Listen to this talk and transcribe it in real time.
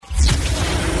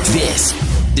This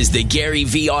is the Gary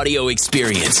V Audio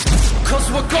Experience.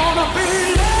 'Cause we're gonna be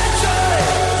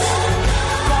legends.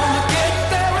 Gonna get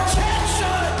their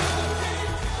attention.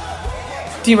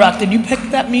 D-Rock, did you pick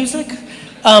that music?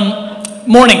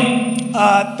 Morning.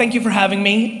 Thank you for having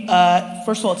me.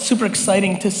 First of all, it's super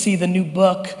exciting to see the new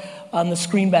book on the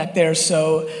screen back there,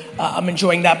 so I'm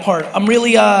enjoying that part. I'm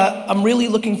really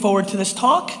looking forward to this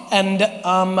talk, and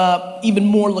I'm even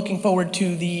more looking forward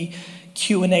to the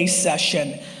Q&A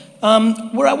session.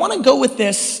 Where I want to go with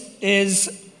this is,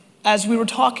 as we were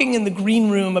talking in the green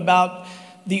room about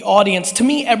the audience, to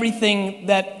me, everything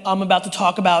that I'm about to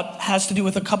talk about has to do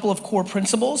with a couple of core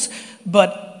principles,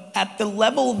 but at the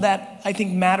level that I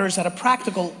think matters at a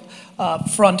practical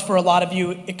front for a lot of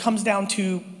you, it comes down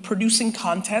to producing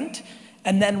content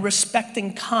and then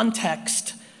respecting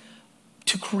context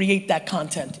to create that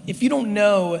content. If you don't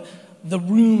know the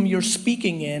room you're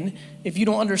speaking in, if you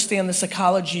don't understand the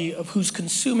psychology of who's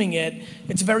consuming it,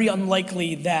 it's very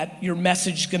unlikely that your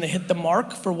message is going to hit the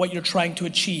mark for what you're trying to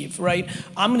achieve, right?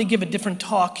 I'm going to give a different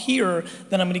talk here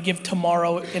than I'm going to give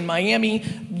tomorrow in Miami,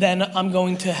 than I'm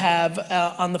going to have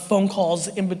on the phone calls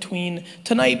in between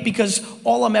tonight, because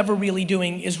all I'm ever really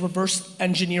doing is reverse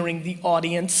engineering the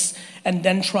audience and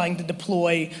then trying to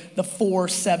deploy the 4,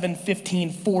 7,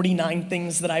 15, 49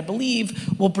 things that I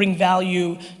believe will bring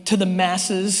value to the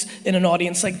masses in an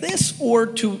audience like this, or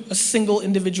to a single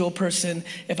individual person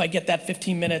if I get that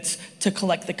 15 minutes to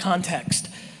collect the context.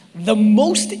 The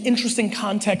most interesting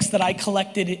context that I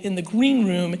collected in the green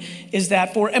room is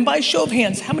that and by show of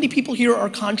hands, how many people here are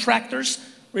contractors?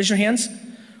 Raise your hands.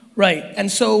 Right, and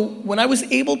so when I was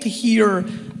able to hear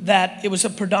that it was a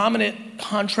predominant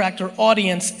contractor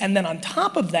audience, and then on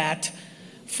top of that,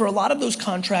 for a lot of those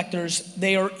contractors,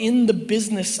 they are in the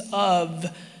business of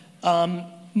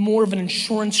more of an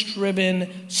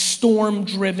insurance-driven,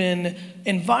 storm-driven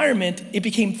environment, it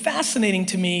became fascinating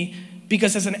to me,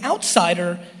 because as an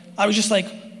outsider, I was just like,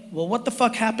 well, what the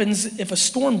fuck happens if a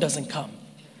storm doesn't come?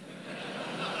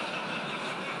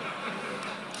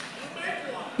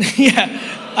 Yeah,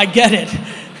 I get it.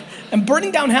 And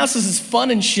burning down houses is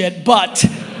fun and shit, but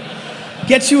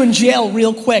gets you in jail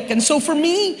real quick. And so for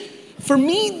me,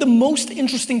 the most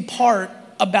interesting part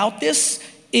about this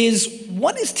is,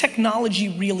 what is technology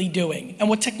really doing? And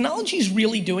what technology is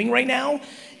really doing right now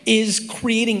is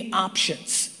creating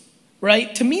options,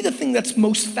 right? To me, the thing that's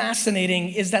most fascinating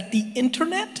is that the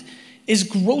internet is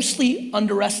grossly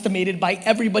underestimated by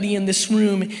everybody in this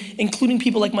room, including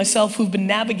people like myself who've been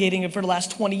navigating it for the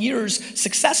last 20 years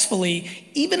successfully.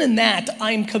 Even in that,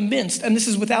 I'm convinced, and this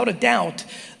is without a doubt,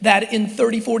 that in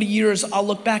 30, 40 years, I'll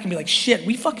look back and be like, shit,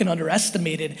 we fucking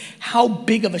underestimated how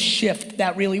big of a shift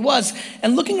that really was.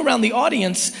 And looking around the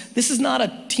audience, this is not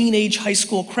a teenage high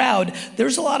school crowd.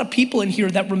 There's a lot of people in here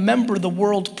that remember the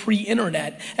world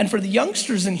pre-internet. And for the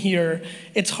youngsters in here,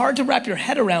 it's hard to wrap your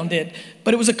head around it,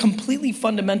 but it was a completely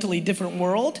fundamentally different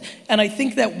world. And I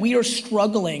think that we are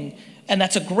struggling, and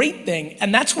that's a great thing,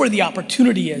 and that's where the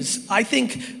opportunity is. I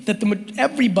think that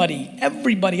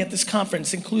everybody at this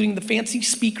conference, including the fancy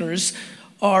speakers,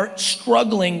 are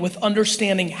struggling with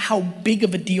understanding how big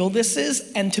of a deal this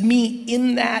is. And to me,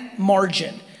 in that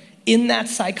margin, in that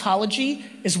psychology,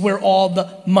 is where all the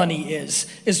money is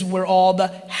where all the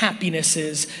happiness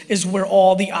is where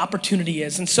all the opportunity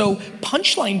is. And so,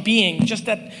 punchline being, just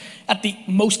at the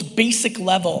most basic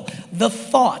level, the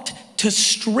thought to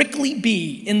strictly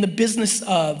be in the business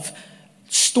of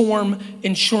storm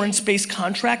insurance-based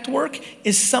contract work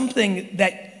is something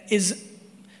that is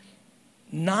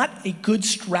not a good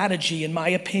strategy, in my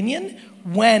opinion,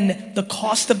 when the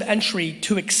cost of entry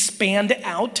to expand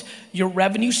out your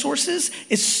revenue sources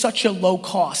is such a low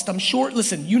cost. I'm sure,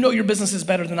 listen, you know your business is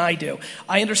better than I do.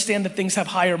 I understand that things have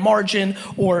higher margin,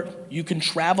 or you can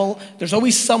travel. There's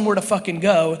always somewhere to fucking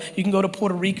go. You can go to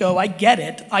Puerto Rico. I get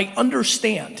it. I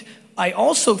understand. I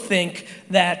also think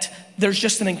that there's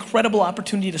just an incredible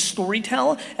opportunity to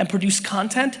storytell and produce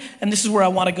content, and this is where I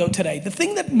want to go today. The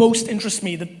thing that most interests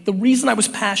me, the reason I was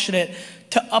passionate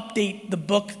to update the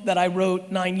book that I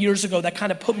wrote 9 years ago that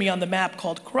kind of put me on the map,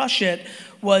 called Crush It,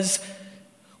 was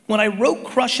when I wrote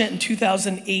Crush It in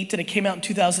 2008 and it came out in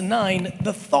 2009,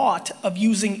 the thought of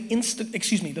using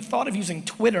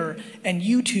Twitter and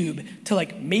YouTube to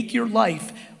make your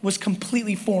life was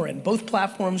completely foreign. Both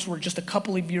platforms were just a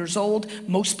couple of years old.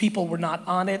 Most people were not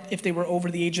on it if they were over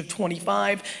the age of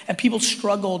 25. And people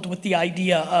struggled with the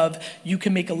idea of you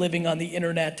can make a living on the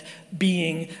internet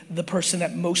being the person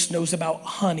that most knows about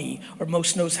honey, or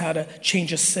most knows how to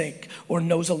change a sink, or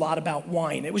knows a lot about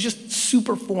wine. It was just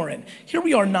super foreign. Here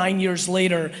we are 9 years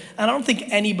later, and I don't think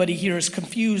anybody here is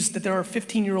confused that there are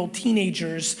 15-year-old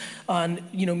teenagers on,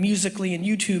 Musical.ly and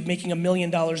YouTube making $1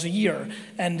 million a year.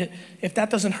 And if that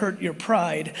doesn't hurt your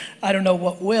pride, I don't know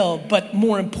what will. But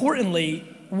more importantly,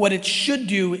 what it should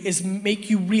do is make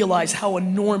you realize how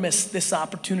enormous this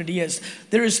opportunity is.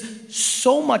 There is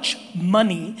so much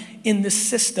money in this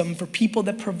system for people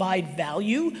that provide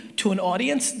value to an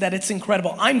audience that it's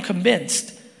incredible. I'm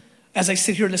convinced, as I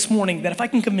sit here this morning, that if I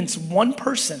can convince one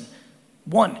person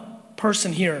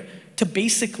here to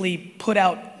basically put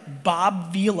out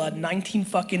Bob Vila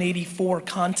 1984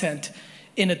 content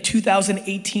in a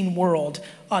 2018 world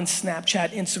on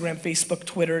Snapchat, Instagram, Facebook,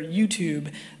 Twitter, YouTube,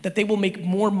 that they will make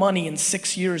more money in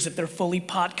 6 years if they're fully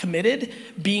pot committed,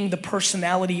 being the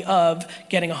personality of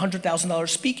getting $100,000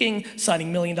 speaking, signing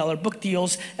 $1 million book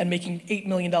deals, and making $8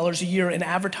 million a year in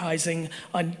advertising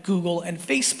on Google and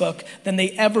Facebook than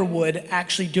they ever would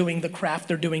actually doing the craft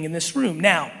they're doing in this room.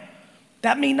 Now,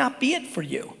 that may not be it for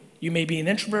you. You may be an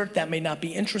introvert, that may not be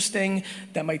interesting,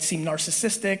 that might seem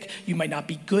narcissistic, you might not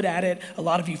be good at it. A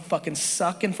lot of you fucking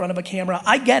suck in front of a camera.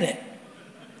 I get it.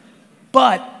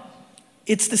 But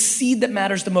it's the seed that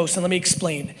matters the most, and let me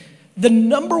explain. The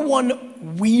number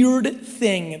one weird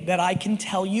thing that I can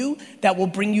tell you that will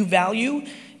bring you value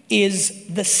is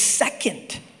the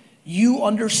second you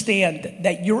understand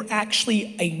that you're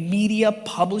actually a media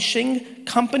publishing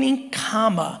company,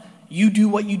 you do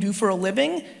what you do for a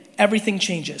living, everything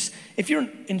changes. If you're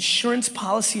an insurance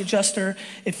policy adjuster,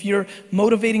 if you're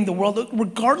motivating the world,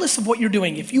 regardless of what you're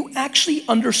doing, if you actually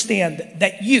understand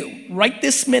that you, right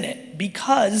this minute,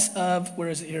 because of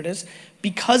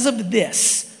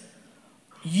this,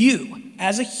 you,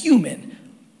 as a human,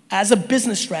 as a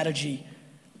business strategy,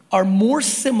 are more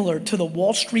similar to the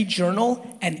Wall Street Journal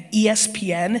and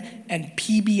ESPN and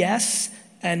PBS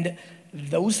and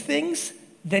those things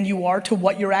than you are to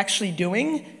what you're actually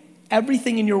doing,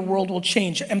 everything in your world will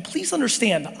change. And please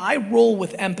understand, I roll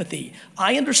with empathy.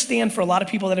 I understand for a lot of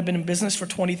people that have been in business for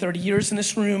 20, 30 years in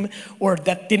this room, or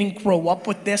that didn't grow up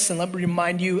with this, and let me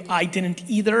remind you, I didn't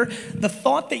either. The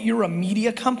thought that you're a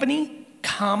media company,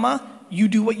 you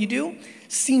do what you do,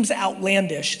 seems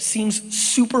outlandish, seems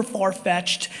super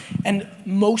far-fetched, and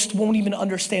most won't even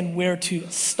understand where to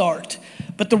start.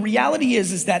 But the reality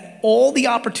is that all the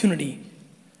opportunity,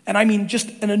 and I mean just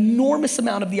an enormous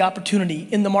amount of the opportunity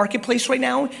in the marketplace right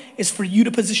now, is for you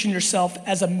to position yourself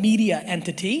as a media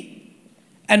entity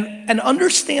and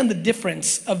understand the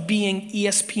difference of being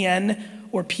ESPN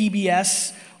or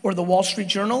PBS or the Wall Street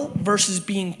Journal versus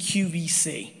being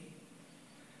QVC.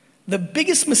 The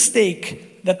biggest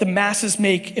mistake that the masses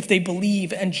make if they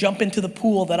believe and jump into the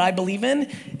pool that I believe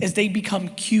in is they become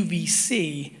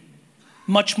QVC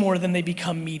much more than they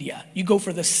become media. You go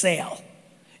for the sale.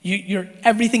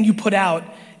 Everything you put out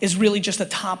is really just a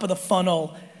top of the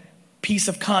funnel piece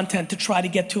of content to try to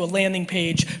get to a landing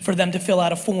page for them to fill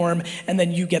out a form, and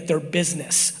then you get their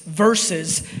business.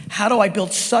 Versus, how do I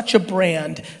build such a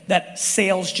brand that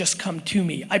sales just come to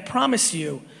me? I promise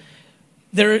you,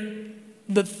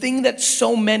 the thing that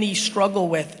so many struggle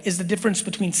with is the difference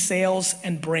between sales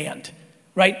and brand,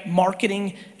 right?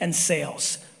 Marketing and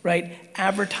sales. Right?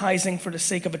 Advertising for the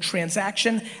sake of a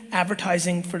transaction,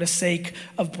 advertising for the sake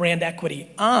of brand equity.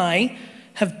 I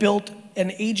have built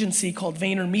an agency called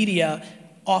VaynerMedia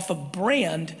off of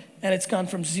brand, and it's gone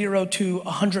from 0 to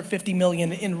 150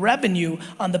 million in revenue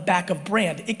on the back of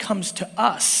brand. It comes to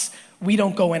us. We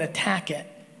don't go and attack it.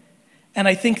 And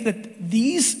I think that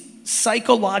these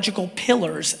psychological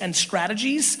pillars and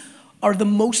strategies are the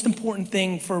most important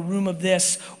thing for a room of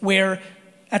this, where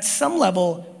at some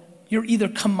level, you're either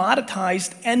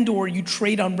commoditized and or you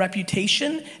trade on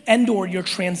reputation and or you're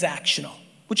transactional,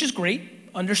 which is great,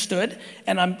 understood.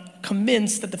 And I'm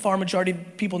convinced that the far majority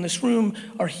of people in this room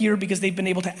are here because they've been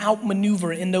able to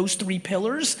outmaneuver in those three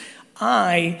pillars.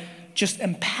 I just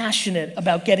am passionate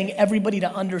about getting everybody to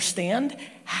understand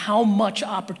how much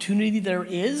opportunity there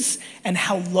is and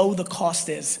how low the cost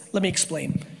is. Let me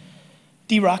explain.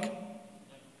 D-Rock,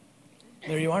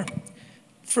 there you are.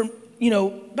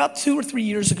 About 2 or 3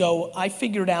 years ago, I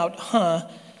figured out,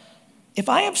 if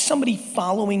I have somebody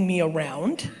following me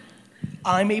around,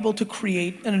 I'm able to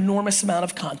create an enormous amount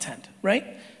of content, right?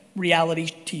 Reality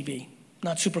TV,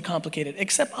 not super complicated,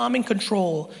 except I'm in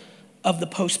control of the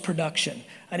post-production.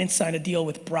 I didn't sign a deal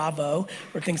with Bravo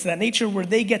or things of that nature where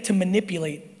they get to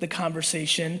manipulate the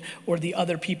conversation or the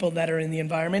other people that are in the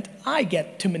environment. I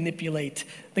get to manipulate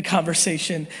the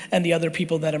conversation and the other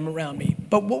people that are around me.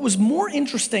 But what was more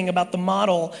interesting about the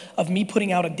model of me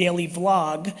putting out a daily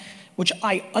vlog, which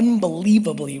I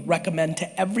unbelievably recommend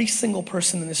to every single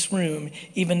person in this room,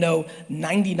 even though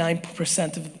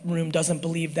 99% of the room doesn't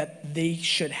believe that they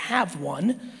should have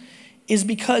one, is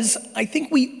because I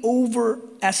think we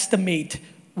overestimate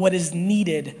what is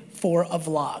needed for a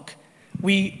vlog.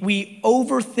 We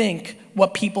overthink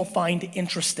what people find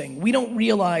interesting. We don't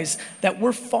realize that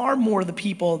we're far more the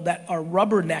people that are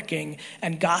rubbernecking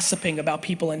and gossiping about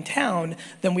people in town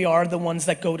than we are the ones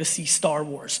that go to see Star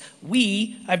Wars.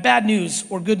 I have bad news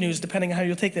or good news, depending on how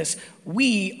you'll take this.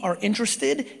 We are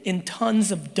interested in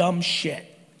tons of dumb shit.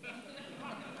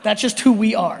 That's just who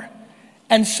we are.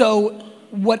 And so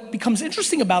what becomes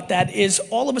interesting about that is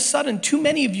all of a sudden, too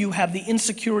many of you have the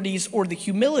insecurities or the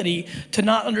humility to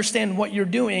not understand what you're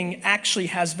doing actually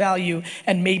has value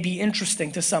and may be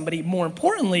interesting to somebody. More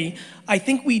importantly, I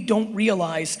think we don't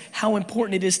realize how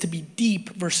important it is to be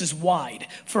deep versus wide.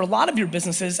 For a lot of your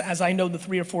businesses, as I know the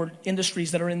 3 or 4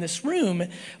 industries that are in this room,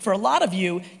 for a lot of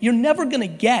you, you're never gonna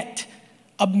get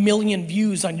 1 million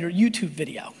views on your YouTube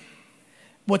video.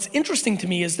 What's interesting to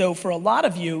me is, though, for a lot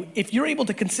of you, if you're able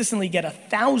to consistently get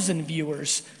 1,000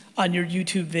 viewers on your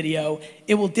YouTube video,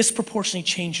 it will disproportionately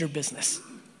change your business.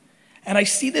 And I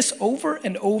see this over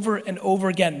and over and over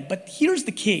again. But here's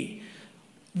the key.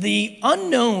 The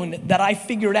unknown that I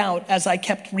figured out as I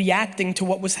kept reacting to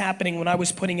what was happening when I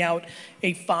was putting out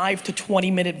a 5 to 20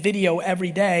 minute video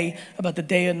every day about the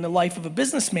day in the life of a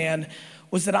businessman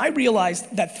was that I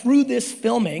realized that through this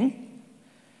filming,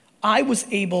 I was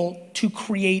able to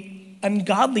create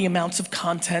ungodly amounts of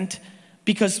content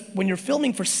because when you're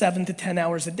filming for 7 to 10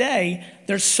 hours a day,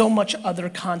 there's so much other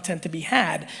content to be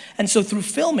had. And so through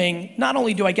filming, not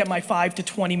only do I get my 5 to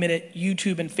 20 minute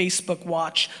YouTube and Facebook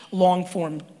watch long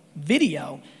form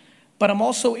video, but I'm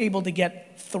also able to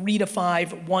get 3 to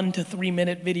 5 1 to 3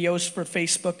 minute videos for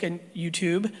Facebook and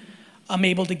YouTube. I'm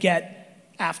able to get,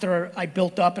 after I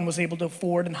built up and was able to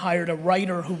afford and hired a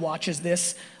writer who watches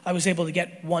this, I was able to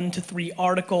get 1 to 3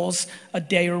 articles a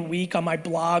day or week on my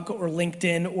blog or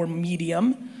LinkedIn or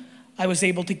Medium. I was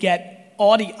able to get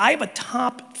audio. I have a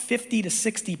top 50 to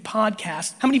 60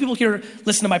 podcast. How many people here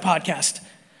listen to my podcast?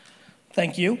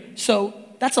 Thank you. So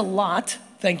that's a lot.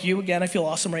 Thank you. Again, I feel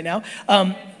awesome right now.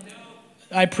 I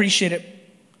appreciate it,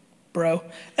 bro.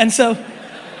 And so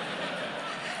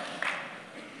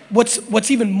What's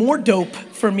even more dope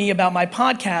for me about my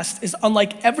podcast is,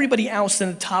 unlike everybody else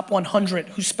in the top 100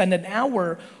 who spend an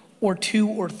hour or 2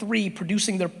 or 3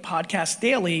 producing their podcast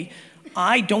daily,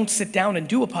 I don't sit down and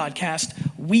do a podcast.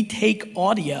 We take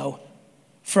audio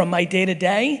from my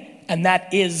day-to-day, and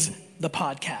that is the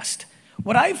podcast.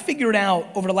 What I've figured out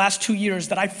over the last 2 years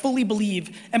that I fully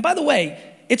believe, and by the way,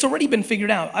 it's already been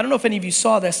figured out. I don't know if any of you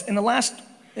saw this.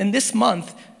 In this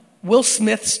month, Will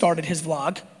Smith started his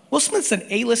vlog. Will Smith's an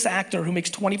A-list actor who makes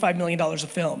 $25 million a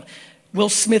film. Will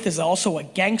Smith is also a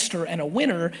gangster and a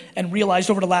winner, and realized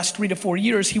over the last 3 to 4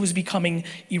 years he was becoming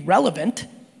irrelevant,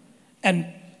 and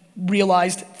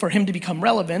realized for him to become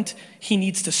relevant, he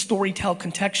needs to storytell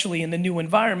contextually in the new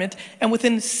environment. And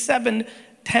within 7,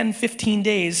 10, 15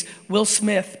 days, Will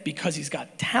Smith, because he's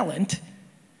got talent,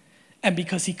 and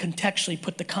because he contextually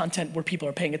put the content where people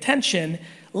are paying attention,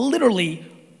 literally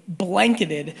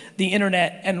blanketed the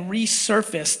internet and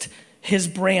resurfaced his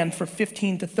brand for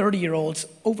 15 to 30-year-olds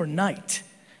overnight.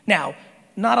 Now,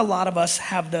 not a lot of us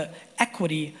have the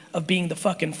equity of being the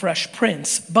fucking Fresh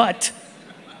Prince, but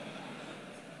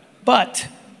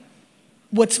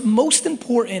what's most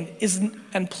important is,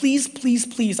 and please, please,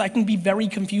 please, I can be very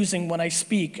confusing when I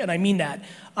speak, and I mean that.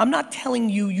 I'm not telling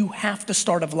you you have to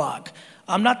start a vlog.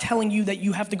 I'm not telling you that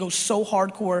you have to go so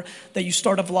hardcore that you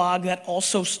start a vlog that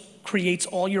also creates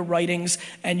all your writings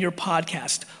and your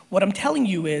podcast. What I'm telling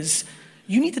you is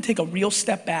you need to take a real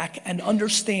step back and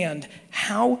understand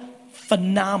how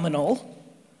phenomenal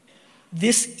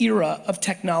this era of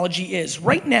technology is.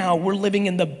 Right now, we're living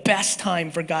in the best time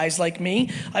for guys like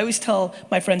me. I always tell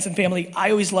my friends and family,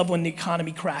 I always love when the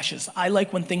economy crashes. I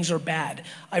like when things are bad.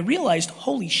 I realized,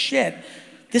 holy shit,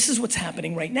 this is what's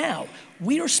happening right now.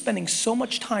 We are spending so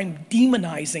much time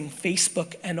demonizing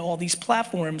Facebook and all these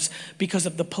platforms because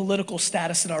of the political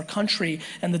status in our country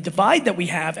and the divide that we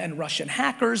have, and Russian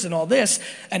hackers and all this,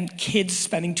 and kids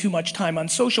spending too much time on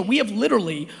social. We have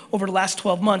literally, over the last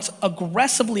 12 months,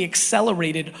 aggressively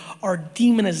accelerated our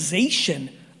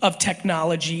demonization of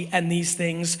technology and these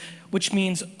things, which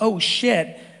means, oh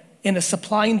shit, in a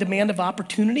supply and demand of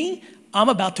opportunity, I'm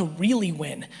about to really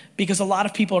win because a lot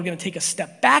of people are going to take a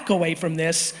step back away from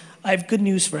this. I have good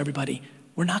news for everybody.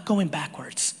 We're not going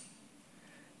backwards.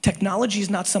 Technology is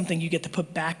not something you get to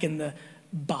put back in the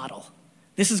bottle.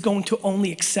 This is going to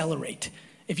only accelerate.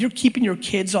 If you're keeping your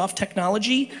kids off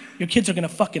technology, your kids are going to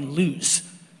fucking lose.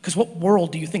 Because what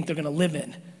world do you think they're going to live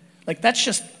in? Like, that's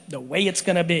just the way it's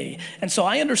going to be. And so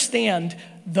I understand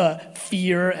the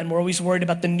fear, and we're always worried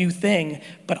about the new thing.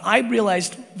 But I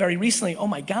realized very recently, oh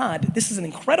my God, this is an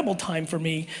incredible time for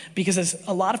me, because as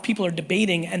a lot of people are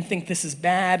debating and think this is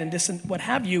bad and this and what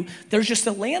have you, there's just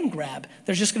a land grab.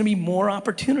 There's just going to be more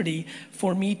opportunity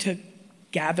for me to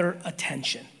gather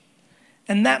attention.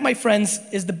 And that, my friends,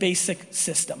 is the basic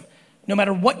system. No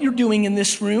matter what you're doing in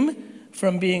this room,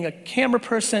 from being a camera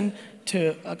person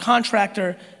to a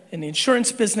contractor in the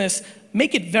insurance business,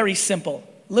 make it very simple.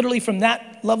 Literally from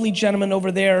that lovely gentleman over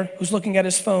there who's looking at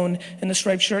his phone in the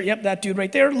striped shirt, yep, that dude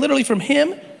right there, literally from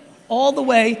him all the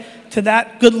way to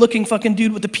that good-looking fucking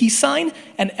dude with the peace sign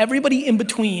and everybody in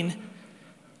between.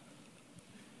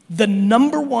 The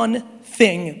number one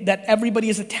thing that everybody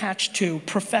is attached to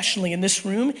professionally in this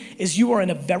room is you are in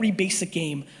a very basic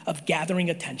game of gathering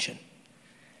attention.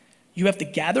 You have to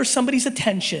gather somebody's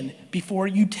attention before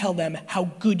you tell them how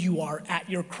good you are at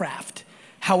your craft,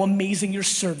 how amazing your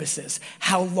service is,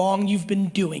 how long you've been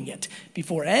doing it.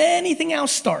 Before anything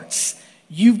else starts,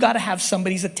 you've got to have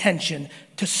somebody's attention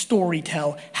to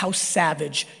storytell how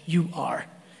savage you are,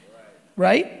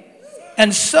 right?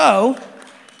 And so,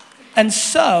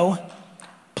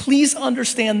 please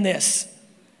understand this.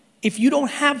 If you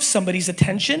don't have somebody's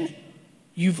attention,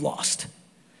 you've lost.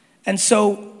 And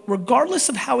so, regardless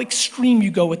of how extreme you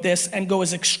go with this, and go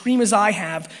as extreme as I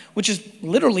have, which is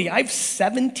literally, I have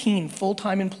 17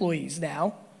 full-time employees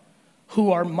now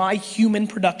who are my human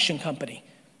production company.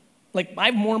 Like, I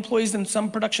have more employees than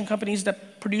some production companies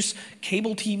that produce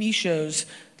cable TV shows.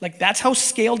 Like, that's how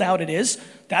scaled out it is.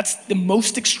 That's the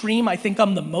most extreme. I think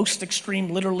I'm the most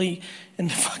extreme literally in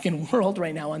the fucking world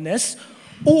right now on this.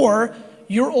 Or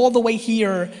you're all the way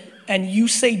here and you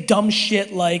say dumb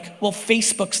shit like, well,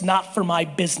 Facebook's not for my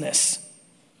business.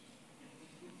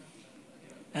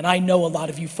 And I know a lot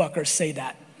of you fuckers say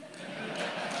that.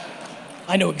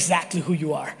 I know exactly who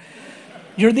you are.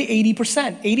 You're the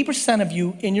 80%. 80% of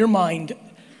you in your mind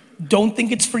don't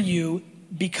think it's for you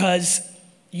because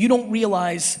you don't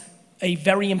realize a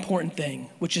very important thing,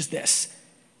 which is this.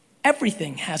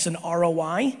 Everything has an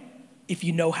ROI if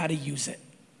you know how to use it.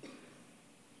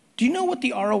 Do you know what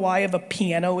the ROI of a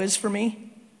piano is for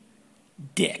me?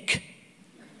 Dick.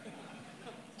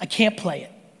 I can't play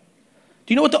it.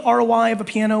 Do you know what the ROI of a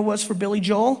piano was for Billy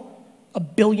Joel?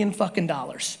 $1 billion fucking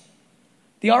dollars.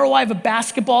 The ROI of a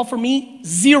basketball for me,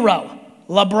 0.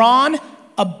 LeBron,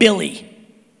 a Billy.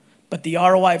 But the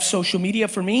ROI of social media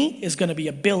for me is gonna be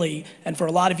a Billy, and for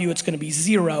a lot of you it's gonna be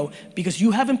 0 because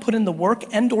you haven't put in the work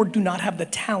and or do not have the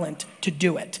talent to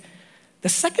do it. The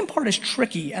second part is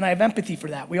tricky, and I have empathy for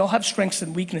that. We all have strengths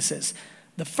and weaknesses.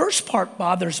 The first part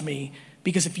bothers me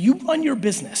because if you run your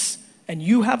business and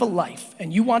you have a life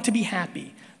and you want to be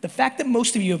happy, the fact that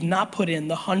most of you have not put in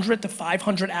the 100 to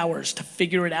 500 hours to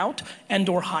figure it out and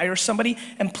or hire somebody,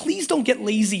 and please don't get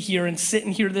lazy here and sit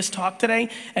and hear this talk today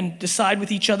and decide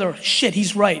with each other, shit,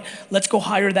 he's right, let's go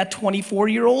hire that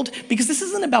 24-year-old, because this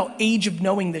isn't about age of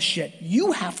knowing this shit.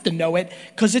 You have to know it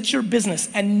because it's your business.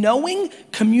 And knowing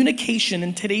communication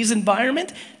in today's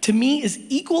environment, to me, is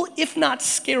equal, if not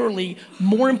scarily,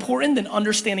 more important than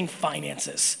understanding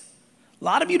finances. A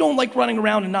lot of you don't like running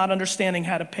around and not understanding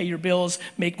how to pay your bills,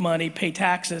 make money, pay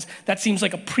taxes. That seems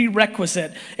like a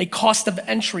prerequisite, a cost of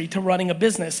entry to running a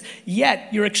business.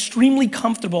 Yet, you're extremely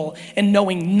comfortable in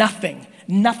knowing nothing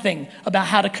about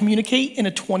how to communicate in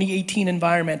a 2018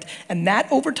 environment. And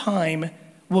that, over time,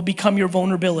 will become your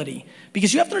vulnerability.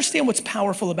 Because you have to understand what's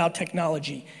powerful about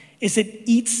technology is it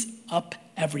eats up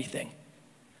everything.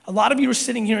 A lot of you are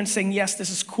sitting here and saying, yes, this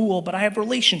is cool, but I have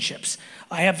relationships.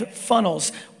 I have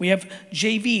funnels. We have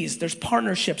JVs. There's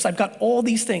partnerships. I've got all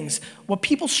these things. What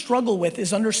people struggle with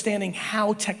is understanding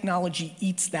how technology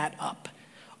eats that up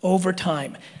over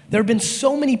time. There have been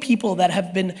so many people that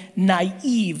have been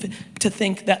naive to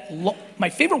think that,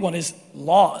 my favorite one is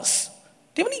laws.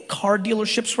 Do you have any car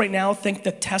dealerships right now think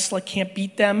that Tesla can't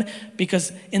beat them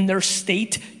because in their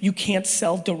state you can't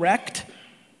sell direct?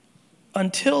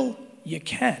 Until you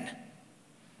can.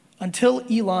 Until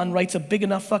Elon writes a big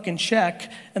enough fucking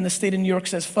check and the state of New York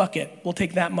says, fuck it, we'll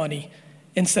take that money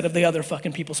instead of the other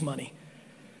fucking people's money.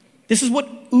 This is what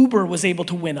Uber was able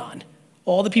to win on.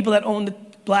 All the people that owned the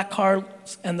black cars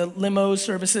and the limo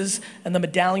services and the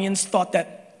medallions thought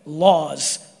that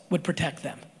laws would protect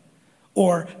them.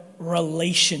 Or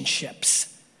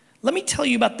relationships. Let me tell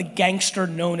you about the gangster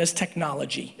known as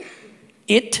technology.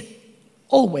 It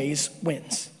always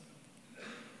wins.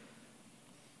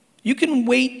 You can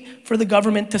wait for the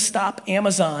government to stop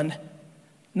Amazon,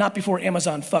 not before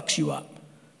Amazon fucks you up.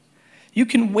 You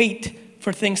can wait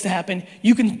for things to happen.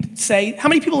 You can say, how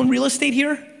many people in real estate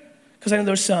here? Because I know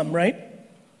there's some, right?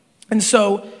 And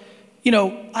so,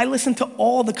 I listen to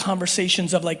all the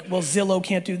conversations of like, well, Zillow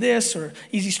can't do this, or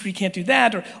Easy Street can't do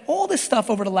that, or all this stuff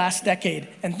over the last decade.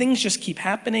 And things just keep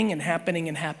happening and happening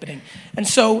and happening. And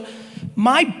so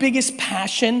my biggest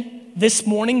passion this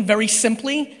morning, very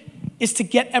simply, is to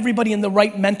get everybody in the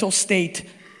right mental state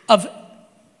of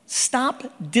stop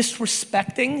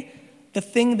disrespecting the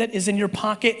thing that is in your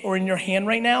pocket or in your hand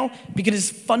right now, because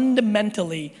it's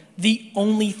fundamentally the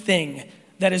only thing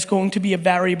that is going to be a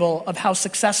variable of how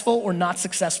successful or not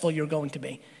successful you're going to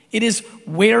be. It is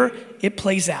where it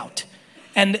plays out.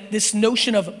 And this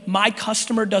notion of my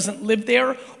customer doesn't live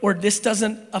there or this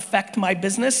doesn't affect my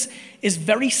business is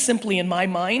very simply, in my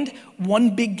mind,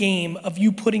 one big game of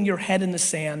you putting your head in the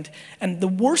sand. And the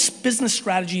worst business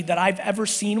strategy that I've ever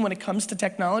seen when it comes to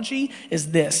technology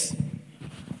is this.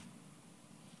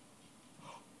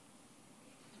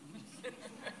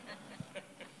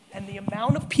 And the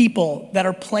amount of people that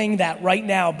are playing that right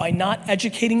now by not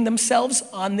educating themselves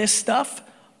on this stuff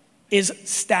is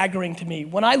staggering to me.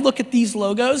 When I look at these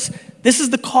logos, this is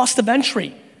the cost of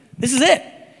entry. This is it.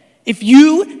 If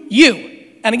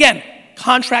and again,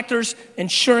 contractors,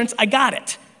 insurance, I got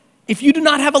it. If you do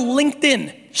not have a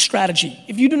LinkedIn strategy,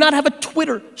 if you do not have a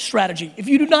Twitter strategy, if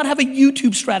you do not have a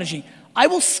YouTube strategy, I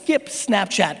will skip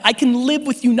Snapchat. I can live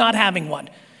with you not having one.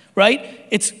 Right?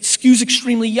 It skews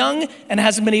extremely young and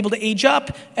hasn't been able to age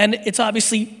up, and it's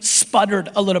obviously sputtered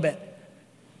a little bit.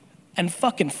 And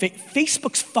fucking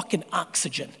Facebook's fucking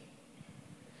oxygen.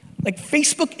 Like,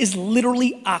 Facebook is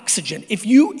literally oxygen. If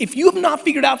you have not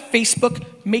figured out Facebook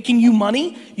making you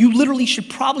money, you literally should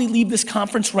probably leave this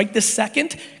conference right this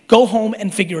second, go home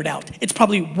and figure it out. It's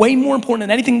probably way more important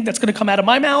than anything that's gonna come out of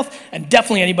my mouth, and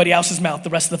definitely anybody else's mouth the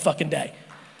rest of the fucking day.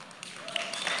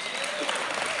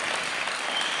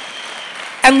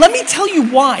 And let me tell you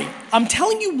why. I'm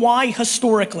telling you why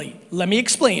historically. Let me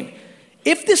explain.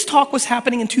 If this talk was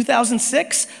happening in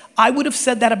 2006, I would have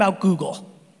said that about Google.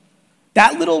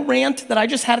 That little rant that I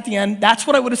just had at the end, that's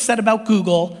what I would have said about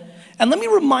Google. And let me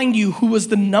remind you who was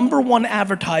the #1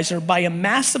 advertiser by a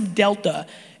massive delta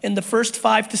in the first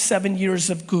 5 to 7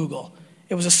 years of Google.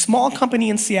 It was a small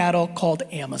company in Seattle called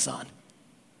Amazon.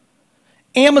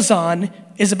 Amazon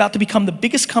is about to become the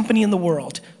biggest company in the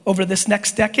world over this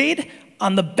next decade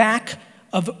on the back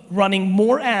of running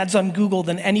more ads on Google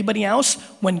than anybody else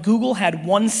when Google had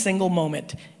one single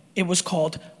moment. It was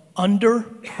called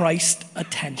underpriced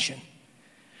attention.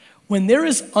 When there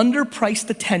is underpriced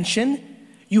attention,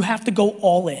 you have to go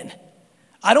all in.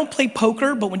 I don't play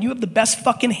poker, but when you have the best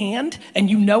fucking hand and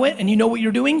you know it and you know what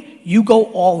you're doing, you go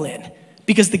all in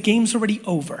because the game's already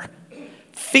over.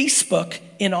 Facebook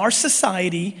in our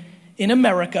society, in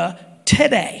America,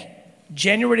 today,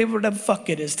 January, whatever the fuck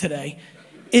it is today,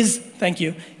 is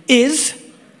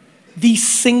the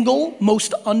single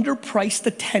most underpriced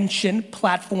attention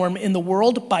platform in the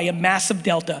world by a massive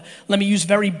delta. Let me use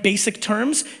very basic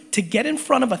terms. To get in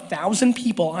front of 1,000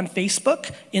 people on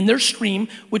Facebook in their stream,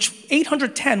 which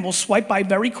 810 will swipe by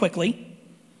very quickly,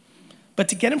 but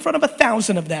to get in front of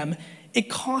 1,000 of them, it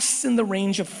costs in the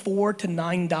range of $4 to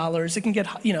 $9. It can get,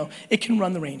 it can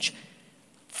run the range.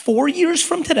 4 years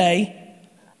from today,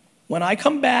 when I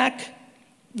come back,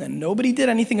 and nobody did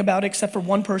anything about it except for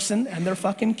one person, and they're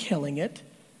fucking killing it,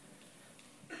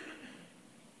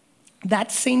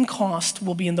 that same cost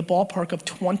will be in the ballpark of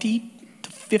 $20 to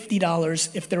 $50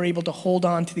 if they're able to hold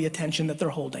on to the attention that they're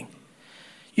holding.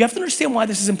 You have to understand why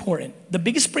this is important. The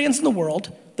biggest brands in the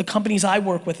world, the companies I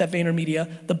work with at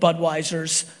VaynerMedia, the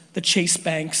Budweisers, the Chase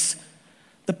Banks,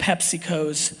 the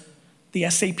PepsiCos, the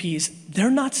SAPs,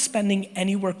 they're not spending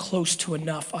anywhere close to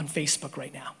enough on Facebook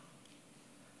right now.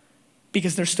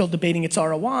 Because they're still debating its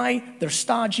ROI, they're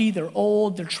stodgy, they're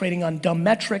old, they're trading on dumb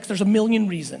metrics, there's a million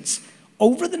reasons.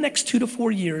 Over the next 2 to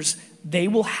 4 years, they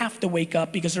will have to wake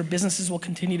up because their businesses will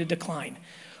continue to decline.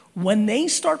 When they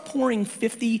start pouring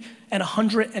 $50 and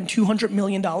 $100 and $200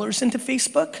 million into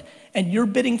Facebook, and you're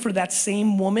bidding for that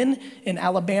same woman in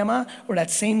Alabama or that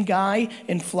same guy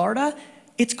in Florida,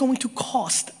 it's going to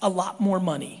cost a lot more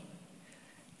money.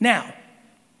 Now,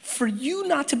 for you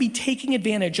not to be taking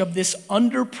advantage of this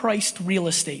underpriced real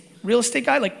estate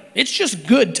guy, like, it's just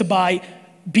good to buy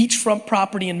beachfront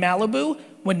property in Malibu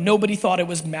when nobody thought it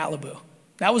was Malibu.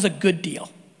 That was a good deal,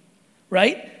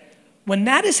 right? When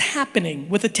that is happening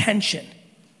with attention,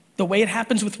 the way it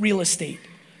happens with real estate,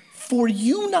 for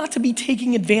you not to be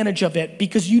taking advantage of it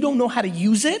because you don't know how to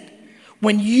use it,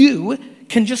 when you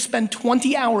can just spend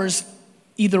 20 hours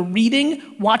either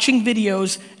reading, watching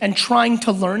videos, and trying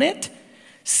to learn it,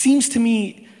 seems to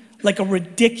me like a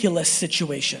ridiculous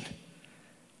situation.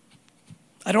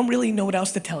 I don't really know what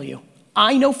else to tell you.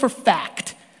 I know for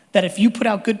fact that if you put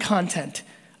out good content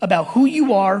about who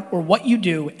you are or what you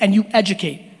do, and you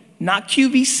educate, not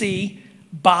QVC,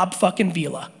 Bob fucking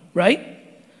Vila, right?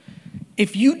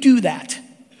 If you do that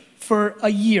for a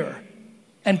year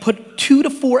and put 2 to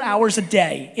 4 hours a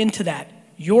day into that,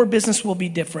 your business will be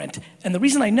different. And the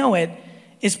reason I know it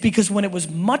is because when it was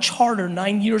much harder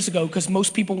 9 years ago, because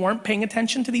most people weren't paying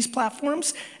attention to these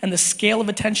platforms and the scale of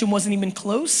attention wasn't even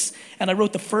close, and I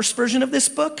wrote the first version of this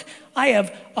book, I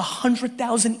have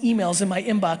 100,000 emails in my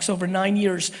inbox over 9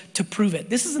 years to prove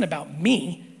it. This isn't about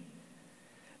me.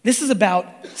 This is about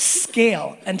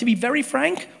scale. And to be very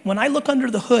frank, when I look under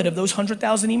the hood of those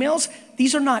 100,000 emails,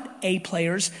 these are not A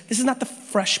players. This is not the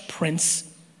Fresh Prince.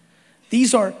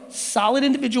 These are solid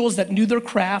individuals that knew their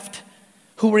craft,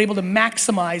 who were able to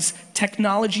maximize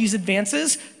technology's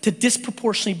advances to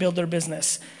disproportionately build their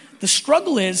business. The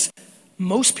struggle is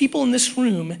most people in this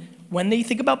room, when they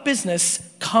think about business,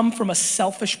 come from a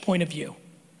selfish point of view.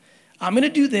 I'm gonna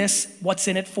do this, what's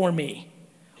in it for me?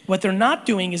 What they're not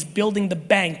doing is building the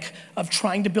bank of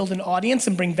trying to build an audience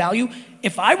and bring value.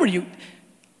 If I were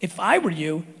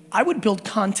you, I would build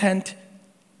content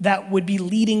that would be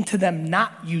leading to them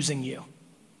not using you.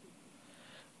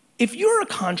 If you're a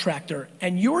contractor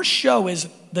and your show is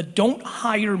the Don't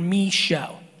Hire Me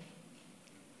show,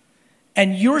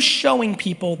 and you're showing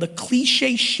people the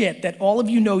cliche shit that all of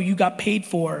you know you got paid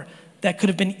for that could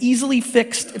have been easily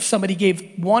fixed if somebody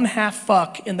gave one half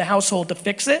fuck in the household to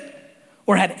fix it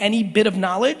or had any bit of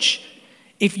knowledge,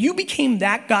 if you became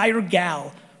that guy or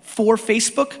gal for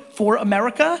Facebook, for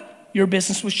America, your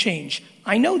business was changed.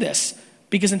 I know this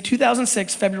because in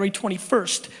 2006, February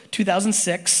 21st,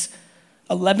 2006,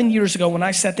 11 years ago, when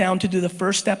I sat down to do the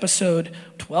first episode,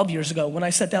 12 years ago, when I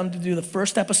sat down to do the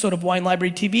first episode of Wine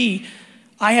Library TV,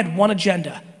 I had one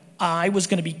agenda. I was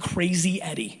gonna be Crazy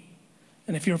Eddie.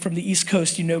 And if you're from the East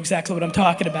Coast, you know exactly what I'm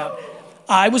talking about.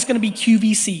 I was gonna be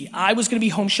QVC. I was gonna be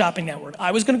Home Shopping Network.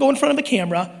 I was gonna go in front of a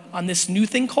camera on this new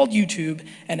thing called YouTube,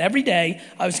 and every day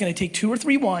I was gonna take 2 or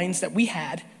 3 wines that we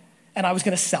had, and I was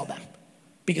gonna sell them.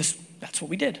 Because that's what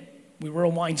we did. We were a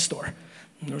wine store.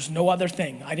 There was no other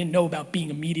thing. I didn't know about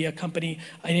being a media company.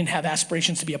 I didn't have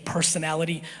aspirations to be a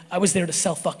personality. I was there to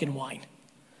sell fucking wine.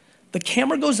 The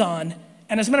camera goes on,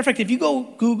 and as a matter of fact, if you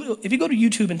go to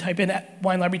YouTube and type in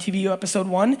Wine Library TV episode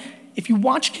 1, if you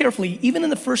watch carefully, even in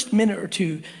the first minute or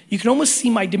two, you can almost see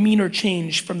my demeanor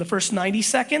change from the first 90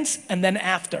 seconds and then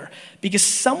after. Because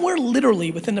somewhere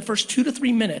literally within the first 2 to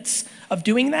 3 minutes of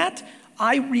doing that,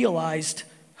 I realized,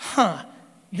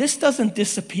 this doesn't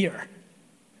disappear.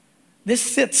 This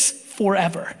sits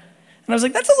forever. And I was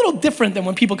like, that's a little different than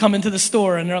when people come into the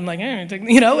store and I'm like, and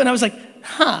I was like,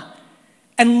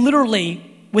 And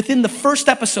literally, within the first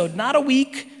episode, not a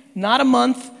week, not a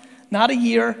month, not a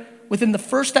year, within the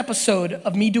first episode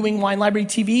of me doing Wine Library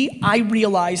TV, I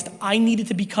realized I needed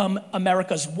to become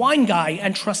America's wine guy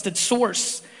and trusted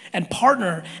source and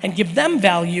partner and give them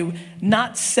value,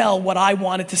 not sell what I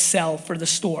wanted to sell for the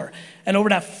store. And over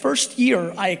that first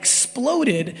year, I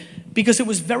exploded because it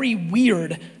was very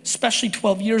weird, especially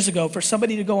 12 years ago, for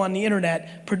somebody to go on the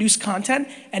internet, produce content,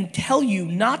 and tell you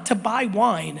not to buy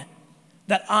wine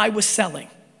that I was selling.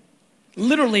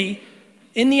 Literally,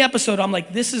 in the episode, I'm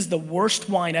like, this is the worst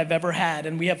wine I've ever had,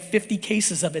 and we have 50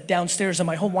 cases of it downstairs, and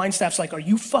my whole wine staff's like, are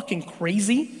you fucking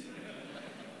crazy?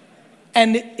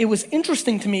 And it was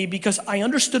interesting to me because I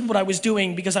understood what I was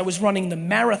doing because I was running the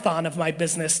marathon of my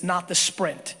business, not the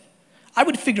sprint. I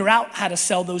would figure out how to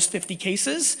sell those 50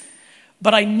 cases,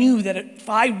 but I knew that if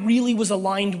I really was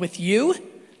aligned with you,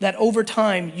 that over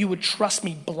time you would trust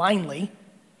me blindly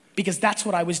because that's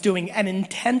what I was doing. And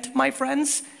intent, my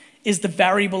friends, is the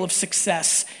variable of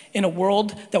success in a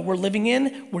world that we're living in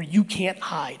where you can't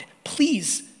hide.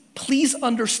 Please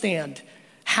understand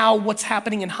how what's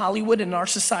happening in Hollywood and in our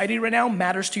society right now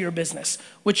matters to your business,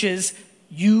 which is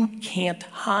you can't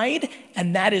hide,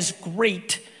 and that is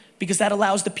great because that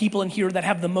allows the people in here that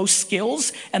have the most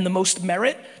skills and the most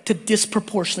merit to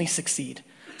disproportionately succeed.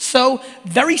 So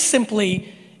very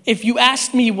simply, if you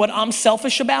ask me what I'm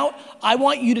selfish about, I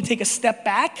want you to take a step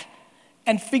back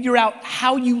and figure out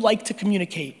how you like to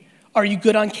communicate. Are you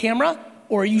good on camera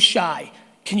or are you shy?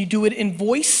 Can you do it in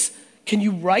voice? Can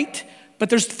you write? But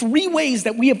there's 3 ways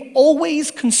that we have always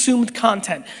consumed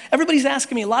content. Everybody's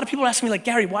asking me, a lot of people are asking me like,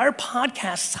 Gary, why are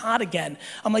podcasts hot again?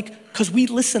 I'm like, because we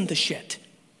listen to shit.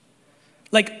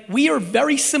 Like, we are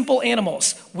very simple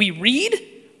animals. We read,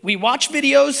 we watch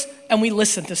videos, and we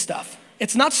listen to stuff.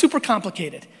 It's not super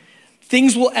complicated.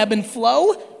 Things will ebb and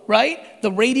flow, right?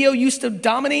 The radio used to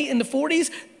dominate in the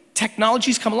 40s.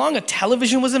 Technology's come along, a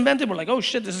television was invented. We're like, oh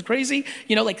shit, this is crazy.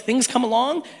 You know, like things come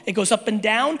along, it goes up and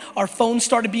down. Our phones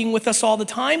started being with us all the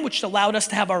time, which allowed us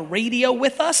to have our radio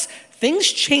with us. Things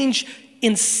change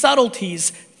in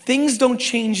subtleties. Things don't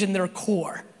change in their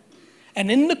core.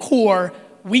 And in the core,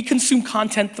 we consume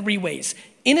content 3 ways.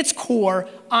 In its core,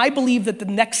 I believe that the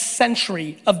next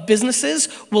century of businesses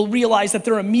will realize that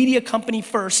they're a media company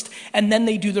first, and then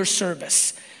they do their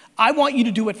service. I want you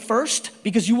to do it first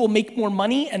because you will make more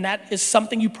money, and that is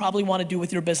something you probably want to do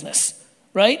with your business,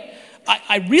 right?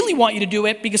 I really want you to do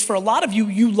it because for a lot of you,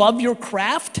 you love your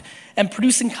craft, and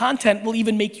producing content will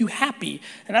even make you happy,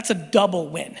 and that's a double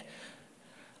win.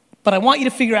 But I want you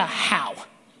to figure out how.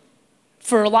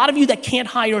 For a lot of you that can't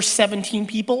hire 17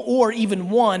 people or even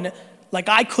one, like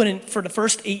I couldn't for the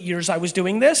first 8 years I was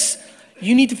doing this,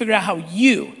 you need to figure out how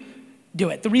you do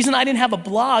it. The reason I didn't have a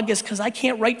blog is because I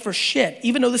can't write for shit.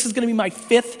 Even though this is gonna be my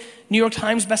 5th New York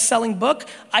Times best-selling book,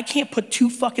 I can't put 2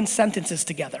 fucking sentences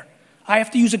together. I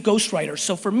have to use a ghostwriter.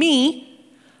 So for me,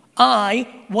 I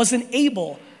wasn't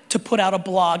able to put out a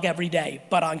blog every day.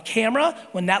 But on camera,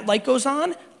 when that light goes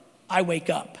on, I wake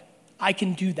up. I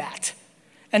can do that.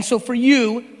 And so for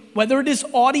you, whether it is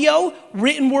audio,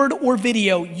 written word, or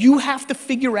video, you have to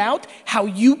figure out how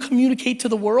you communicate to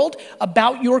the world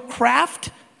about your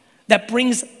craft that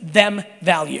brings them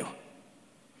value.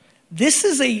 This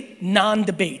is a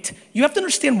non-debate. You have to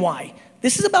understand why.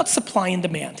 This is about supply and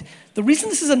demand. The reason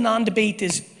this is a non-debate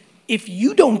is if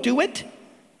you don't do it,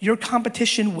 your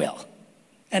competition will.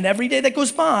 And every day that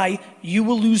goes by, you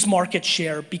will lose market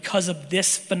share because of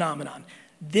this phenomenon.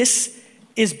 This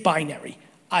is binary.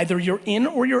 Either you're in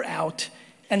or you're out.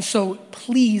 And so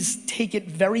please take it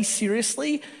very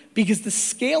seriously because the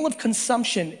scale of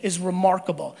consumption is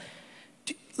remarkable.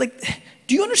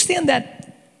 Do you understand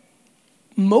that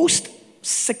most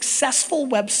successful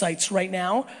websites right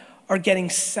now are getting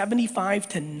 75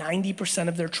 to 90%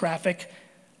 of their traffic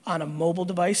on a mobile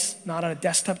device, not on a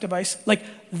desktop device? Like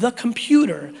the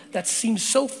computer that seems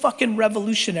so fucking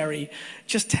revolutionary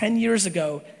just 10 years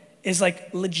ago is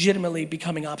like legitimately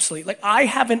becoming obsolete. Like I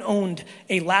haven't owned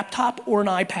a laptop or an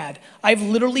iPad. I've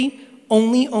literally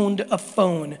only owned a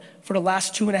phone for the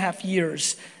last 2.5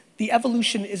 years. The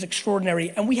evolution is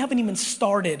extraordinary, and we haven't even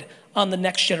started on the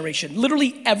next generation.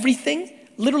 Literally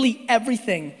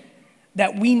everything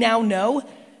that we now know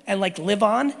and like live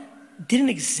on didn't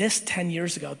exist 10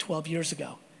 years ago, 12 years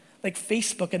ago. Like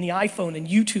Facebook and the iPhone and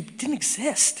YouTube didn't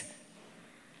exist.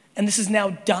 And this is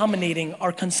now dominating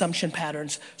our consumption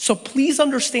patterns. So please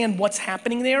understand what's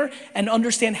happening there and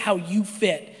understand how you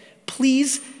fit.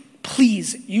 Please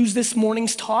use this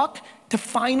morning's talk to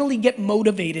finally get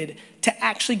motivated to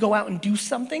actually go out and do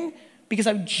something, because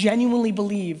I genuinely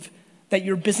believe that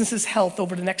your business's health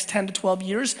over the next 10 to 12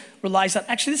 years relies on,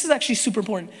 actually, this is actually super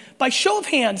important. By show of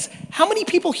hands, how many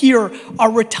people here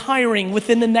are retiring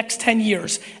within the next 10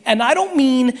 years? And I don't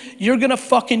mean you're gonna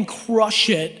fucking crush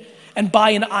it and buy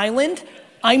an island.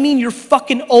 I mean you're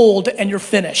fucking old and you're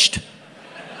finished.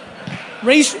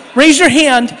 Raise your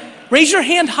hand. Raise your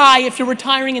hand high if you're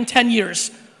retiring in 10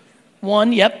 years.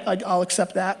 1, yep, I'll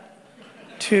accept that.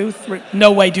 2, 3,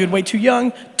 no way, dude, way too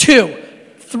young. 2,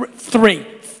 3.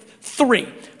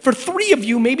 For 3 of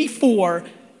you, maybe 4,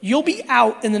 you'll be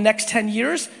out in the next 10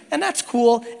 years, and that's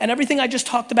cool, and everything I just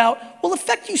talked about will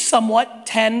affect you somewhat.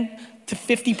 10 to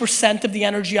 50% of the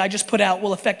energy I just put out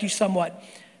will affect you somewhat.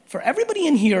 For everybody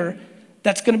in here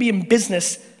that's gonna be in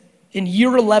business in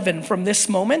year 11 from this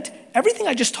moment, everything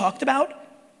I just talked about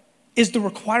is the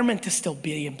requirement to still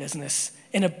be in business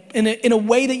in a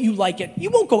way that you like it. You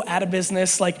won't go out of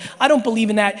business. Like, I don't believe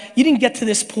in that. You didn't get to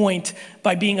this point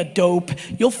by being a dope.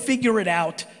 You'll figure it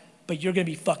out, but you're gonna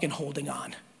be fucking holding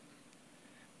on.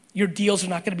 Your deals are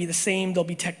not gonna be the same. There'll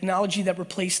be technology that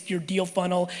replaced your deal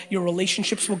funnel. Your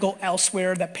relationships will go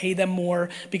elsewhere that pay them more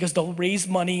because they'll raise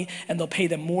money and they'll pay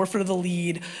them more for the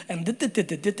lead. And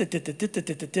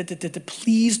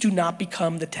please do not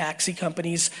become the taxi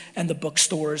companies and the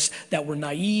bookstores that were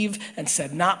naive and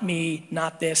said, not me,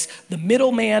 not this. The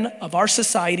middleman of our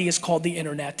society is called the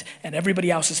internet, and everybody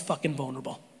else is fucking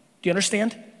vulnerable. Do you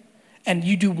understand? And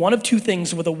you do one of 2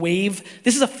 things with a wave.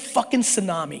 This is a fucking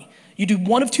tsunami. You do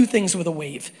one of 2 things with a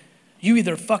wave. You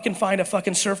either fucking find a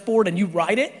fucking surfboard and you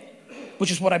ride it, which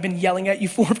is what I've been yelling at you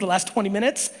for the last 20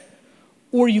 minutes,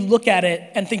 or you look at it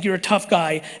and think you're a tough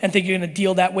guy and think you're gonna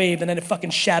deal that wave and then it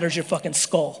fucking shatters your fucking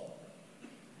skull.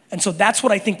 And so that's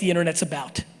what I think the internet's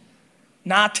about.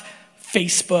 Not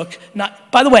Facebook,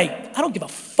 by the way, I don't give a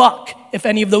fuck if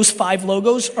any of those 5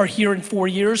 logos are here in 4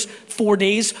 years, 4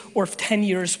 days, or 10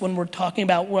 years when we're talking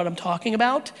about what I'm talking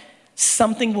about.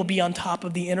 Something will be on top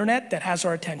of the internet that has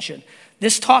our attention.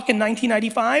 This talk in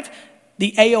 1995,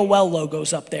 the AOL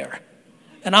logo's up there.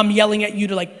 And I'm yelling at you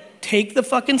to take the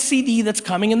fucking CD that's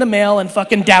coming in the mail and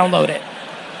fucking download it.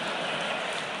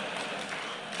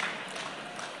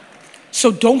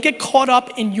 So don't get caught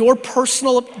up in your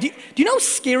personal, do you know how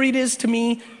scary it is to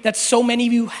me that so many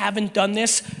of you haven't done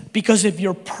this because of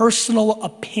your personal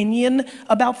opinion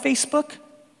about Facebook?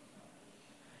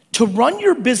 To run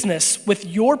your business with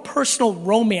your personal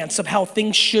romance of how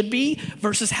things should be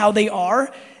versus how they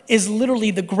are is literally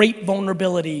the great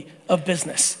vulnerability of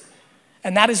business.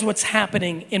 And that is what's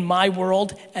happening in my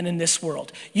world and in this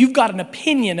world. You've got an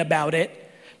opinion about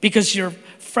it because your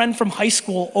friend from high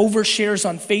school overshares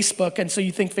on Facebook, and so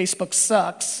you think Facebook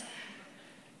sucks,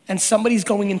 and somebody's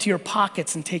going into your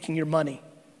pockets and taking your money.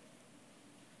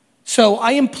 So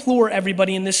I implore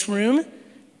everybody in this room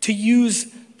to use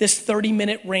this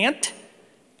 30-minute rant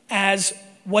as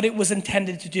what it was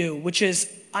intended to do, which is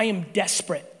I am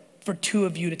desperate for 2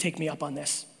 of you to take me up on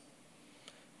this.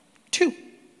 2.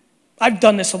 I've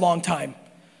done this a long time.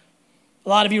 A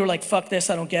lot of you are like, fuck this,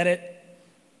 I don't get it.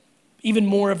 Even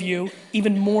more of you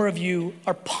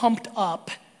are pumped up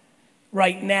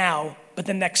right now, but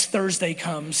the next Thursday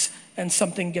comes and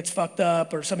something gets fucked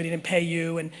up or somebody didn't pay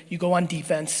you and you go on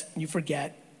defense and you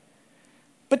forget.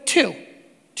 But 2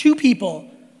 people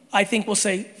I think will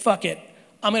say, fuck it.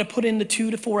 I'm gonna put in the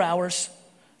 2 to 4 hours.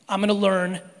 I'm gonna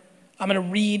learn. I'm gonna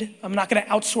read. I'm not gonna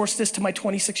outsource this to my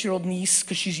 26-year-old niece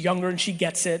because she's younger and she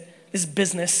gets it. This is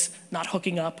business, not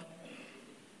hooking up.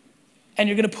 And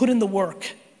you're gonna put in the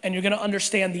work and you're gonna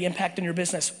understand the impact in your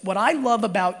business. What I love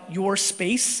about your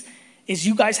space is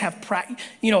you guys have,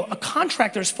 a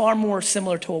contractor is far more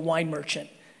similar to a wine merchant.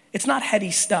 It's not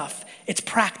heady stuff, it's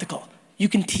practical. You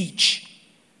can teach,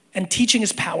 and teaching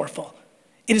is powerful.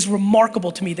 It is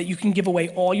remarkable to me that you can give away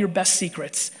all your best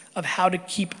secrets of how to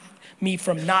keep me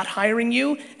from not hiring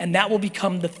you, and that will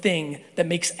become the thing that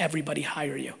makes everybody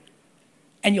hire you.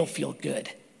 And you'll feel good.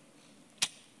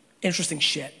 Interesting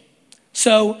shit.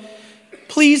 So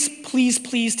please, please,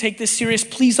 please take this serious.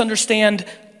 Please understand,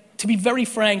 to be very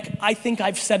frank, I think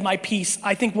I've said my piece.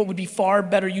 I think what would be far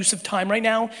better use of time right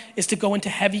now is to go into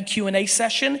heavy Q&A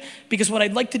session, because what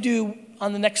I'd like to do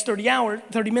on the next 30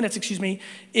 minutes,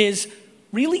 is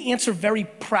really answer very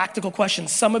practical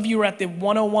questions. Some of you are at the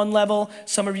 101 level,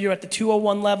 some of you are at the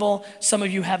 201 level, some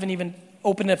of you haven't even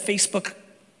opened a Facebook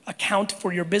account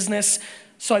for your business.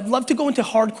 So I'd love to go into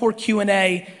hardcore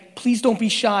Q&A. Please don't be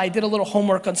shy. I did a little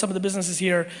homework on some of the businesses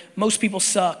here. Most people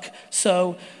suck,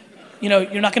 so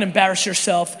you're not gonna embarrass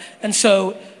yourself. And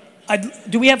so,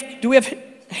 do we have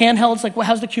handhelds?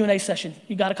 How's the Q&A session?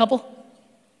 You got a couple?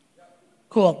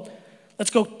 Cool. Let's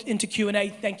go into Q&A.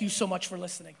 Thank you so much for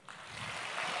listening.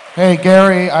 Hey,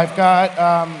 Gary, I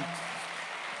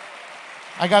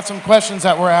got some questions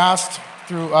that were asked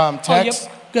through text. Oh,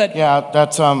 yep. Good. Yeah,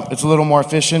 that's it's a little more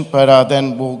efficient, but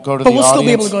then we'll go to the audience. But we'll still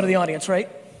be able to go to the audience, right?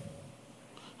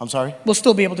 I'm sorry? We'll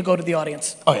still be able to go to the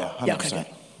audience. Oh, yeah, 100%. Yeah, okay, good.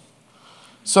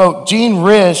 So, Gene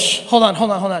Risch... Hold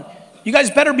on. You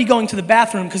guys better be going to the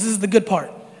bathroom, because this is the good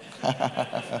part.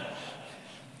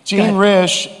 Gene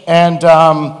Risch and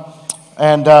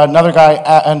another guy,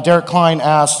 and Derek Klein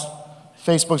asked,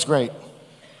 Facebook's great.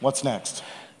 What's next?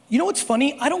 You know what's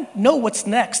funny? I don't know what's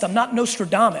next. I'm not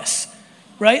Nostradamus,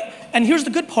 right? And here's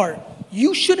the good part.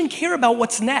 You shouldn't care about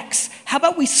what's next. How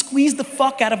about we squeeze the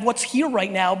fuck out of what's here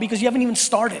right now because you haven't even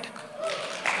started?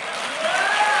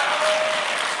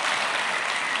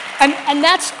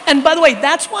 And by the way,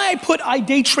 that's why I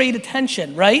day trade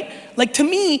attention, right? To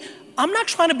me, I'm not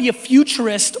trying to be a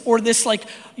futurist or this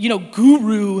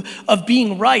guru of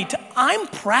being right. I'm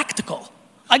practical.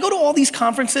 I go to all these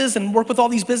conferences and work with all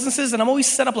these businesses, and I'm always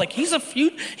set up he's a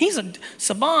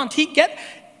savant.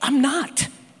 I'm not.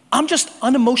 I'm just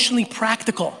unemotionally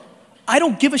practical. I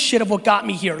don't give a shit of what got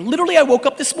me here. Literally, I woke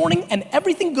up this morning, and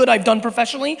everything good I've done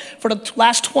professionally for the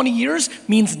last 20 years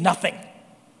means nothing.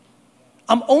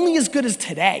 I'm only as good as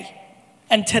today.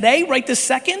 And today, right this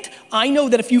second, I know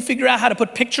that if you figure out how to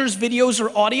put pictures, videos,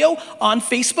 or audio on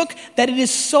Facebook, that it is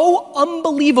so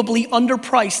unbelievably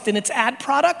underpriced in its ad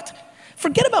product.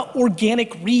 Forget about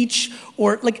organic reach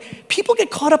or people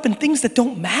get caught up in things that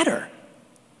don't matter.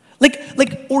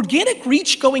 Organic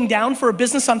reach going down for a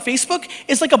business on Facebook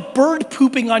is like a bird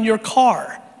pooping on your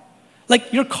car.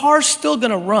 Your car's still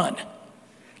gonna run.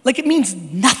 It means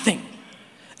nothing.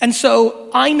 And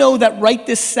so I know that right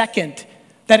this second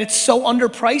that it's so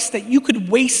underpriced that you could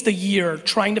waste a year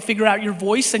trying to figure out your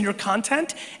voice and your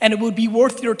content, and it would be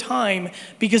worth your time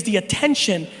because the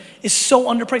attention is so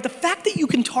underpriced. The fact that you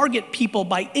can target people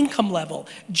by income level,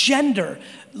 gender,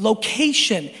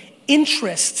 location,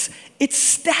 interests, it's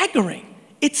staggering.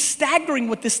 It's staggering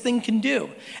what this thing can do.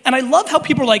 And I love how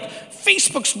people are like,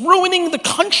 Facebook's ruining the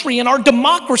country and our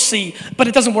democracy, but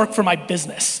it doesn't work for my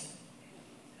business.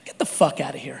 Get the fuck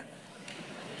out of here.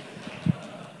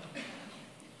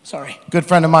 Sorry. Good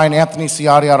friend of mine, Anthony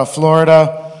Ciotti out of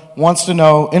Florida, wants to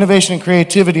know, innovation and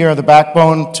creativity are the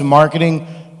backbone to marketing.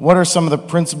 What are some of the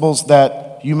principles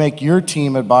that you make your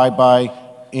team abide by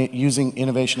using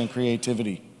innovation and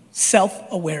creativity?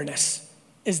 Self-awareness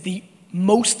is the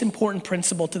most important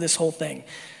principle to this whole thing.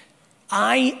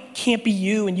 I can't be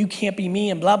you and you can't be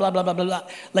me and blah, blah, blah, blah, blah, blah.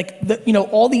 Like,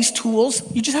 all these tools,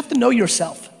 you just have to know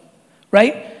yourself,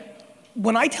 right?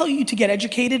 When I tell you to get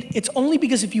educated, it's only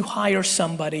because if you hire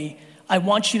somebody, I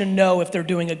want you to know if they're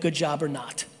doing a good job or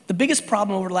not. The biggest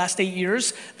problem over the last 8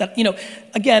 years that,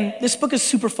 again, this book is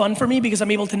super fun for me because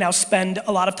I'm able to now spend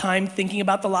a lot of time thinking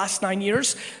about the last 9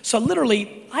 years. So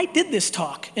literally, I did this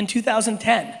talk in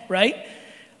 2010, right?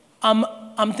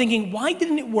 I'm thinking, why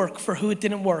didn't it work for who it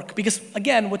didn't work? Because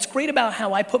again, what's great about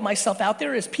how I put myself out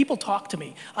there is people talk to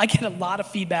me. I get a lot of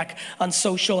feedback on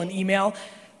social and email.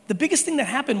 The biggest thing that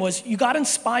happened was you got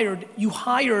inspired, you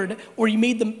hired, or you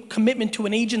made the commitment to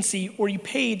an agency, or you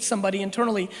paid somebody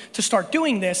internally to start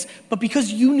doing this, but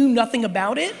because you knew nothing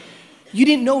about it, you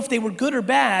didn't know if they were good or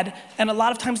bad, and a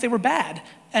lot of times they were bad,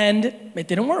 and it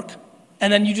didn't work.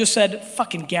 And then you just said,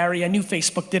 fucking Gary, I knew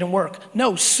Facebook didn't work.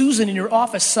 No, Susan in your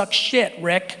office sucks shit,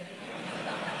 Rick.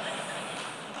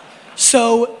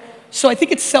 So I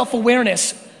think it's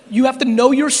self-awareness. You have to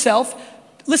know yourself.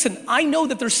 Listen, I know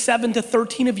that there's 7 to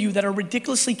 13 of you that are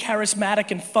ridiculously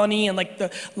charismatic and funny and like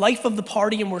the life of the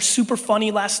party and were super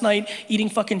funny last night eating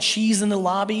fucking cheese in the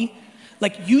lobby.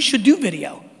 Like, you should do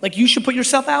video. Like, you should put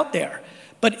yourself out there.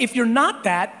 But if you're not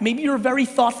that, maybe you're a very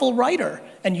thoughtful writer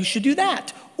and you should do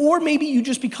that. Or maybe you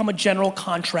just become a general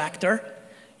contractor.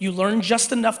 You learn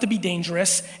just enough to be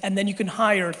dangerous, and then you can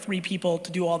hire 3 people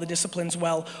to do all the disciplines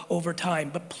well over time.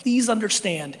 But please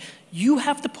understand, you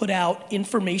have to put out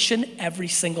information every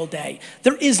single day.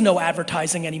 There is no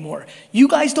advertising anymore. You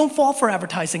guys don't fall for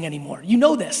advertising anymore. You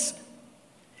know this.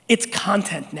 It's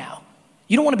content now.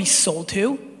 You don't want to be sold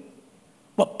to.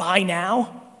 What, buy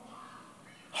now?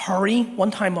 Hurry,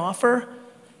 one-time offer?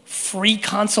 Free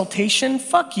consultation?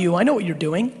 Fuck you, I know what you're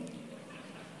doing.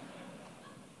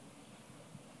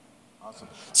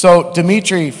 So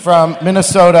Dimitri from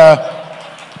Minnesota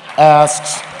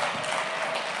asks,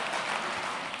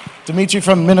 Dimitri?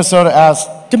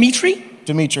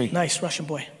 Nice, Russian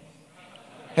boy.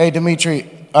 Hey, Dimitri,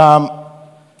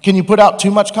 can you put out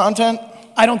too much content?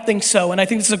 I don't think so, and I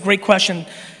think this is a great question,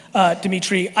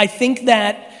 Dimitri. I think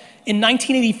that in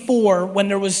 1984, when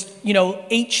there was,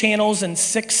 8 channels and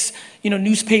 6,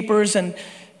 newspapers, and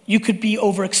you could be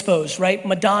overexposed, right?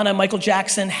 Madonna, Michael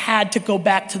Jackson had to go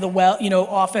back to the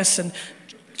office and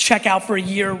check out for a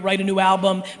year, write a new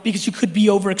album, because you could be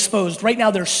overexposed. Right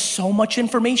now, there's so much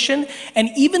information, and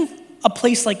even a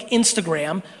place like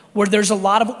Instagram, where there's a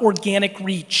lot of organic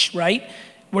reach, right?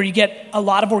 Where you get a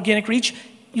lot of organic reach,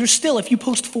 you're still, if you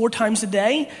post 4 times a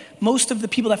day, most of the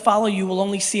people that follow you will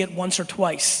only see it once or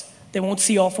twice. They won't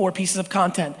see all 4 pieces of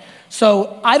content.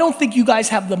 So I don't think you guys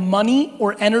have the money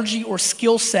or energy or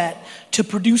skill set to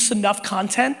produce enough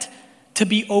content to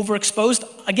be overexposed.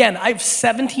 Again, I have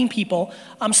 17 people.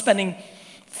 I'm spending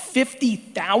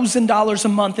 $50,000 a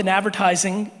month in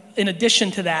advertising in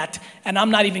addition to that, and I'm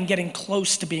not even getting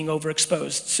close to being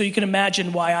overexposed. So you can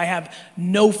imagine why I have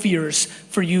no fears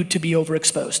for you to be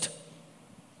overexposed.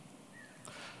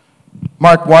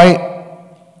 Mark White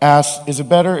asks, is it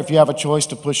better if you have a choice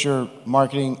to push your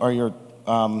marketing or your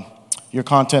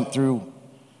content through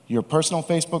your personal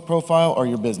Facebook profile or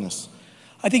your business?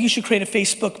 I think you should create a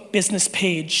Facebook business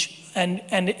page. And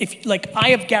if, like, I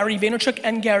have Gary Vaynerchuk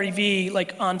and Gary V,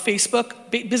 like, on Facebook.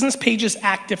 Business pages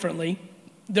act differently.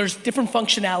 There's different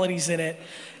functionalities in it,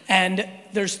 and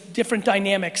there's different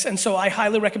dynamics. And so I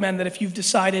highly recommend that if you've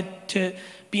decided to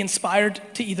be inspired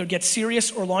to either get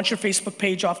serious or launch your Facebook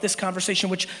page off this conversation,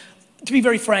 which, to be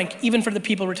very frank, even for the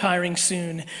people retiring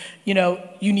soon,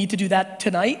 you need to do that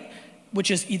tonight, which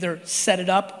is either set it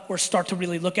up or start to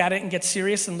really look at it and get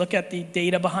serious and look at the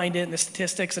data behind it and the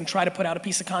statistics and try to put out a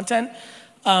piece of content.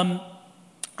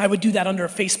 I would do that under a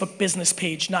Facebook business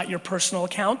page, not your personal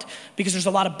account, because there's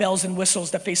a lot of bells and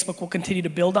whistles that Facebook will continue to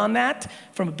build on that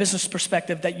from a business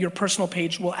perspective, that your personal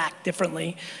page will act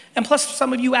differently. And plus,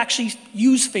 some of you actually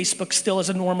use Facebook still as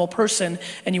a normal person,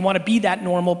 and you want to be that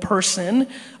normal person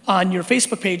on your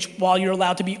Facebook page while you're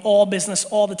allowed to be all business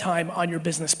all the time on your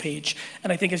business page.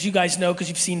 And I think, as you guys know, because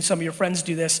you've seen some of your friends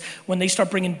do this, when they start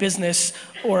bringing business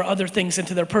or other things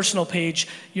into their personal page,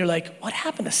 you're like, what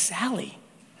happened to Sally?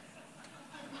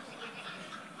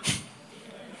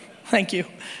 Thank you.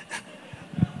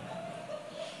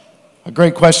 A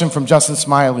great question from Justin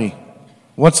Smiley.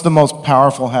 What's the most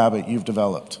powerful habit you've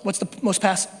developed? What's the most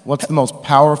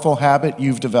powerful habit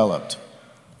you've developed?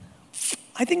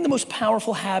 I think the most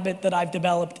powerful habit that I've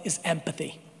developed is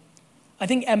empathy. I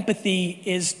think empathy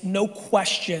is, no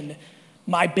question,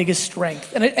 my biggest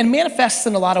strength. And it manifests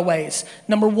in a lot of ways.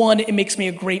 Number one, it makes me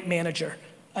a great manager.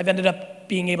 I've ended up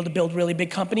being able to build really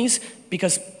big companies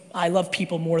because I love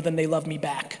people more than they love me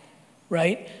back.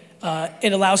 Right?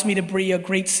 It allows me to be a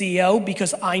great CEO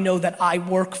because I know that I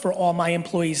work for all my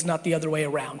employees, not the other way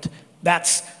around.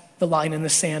 That's the line in the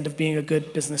sand of being a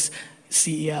good business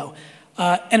CEO.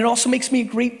 And it also makes me a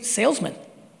great salesman,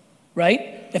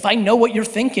 right? If I know what you're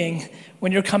thinking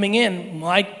when you're coming in,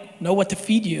 well, I know what to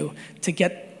feed you to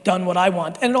get done what I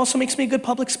want. And it also makes me a good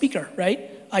public speaker, right?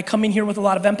 I come in here with a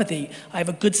lot of empathy. I have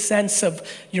a good sense of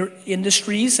your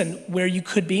industries and where you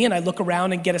could be, and I look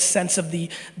around and get a sense of the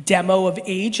demo of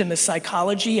age and the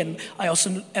psychology, and I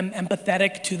also am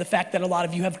empathetic to the fact that a lot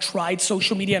of you have tried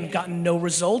social media and gotten no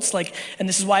results. And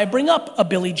this is why I bring up a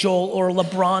Billy Joel or a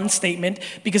LeBron statement,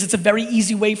 because it's a very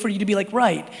easy way for you to be like,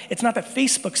 right, it's not that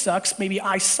Facebook sucks, maybe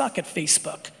I suck at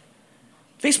Facebook.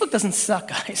 Facebook doesn't suck,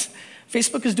 guys.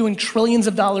 Facebook is doing trillions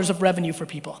of dollars of revenue for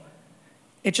people.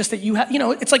 It's just that you have,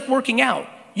 it's like working out.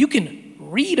 You can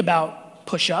read about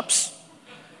push-ups,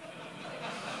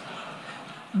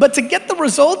 but to get the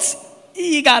results,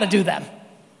 you gotta do them.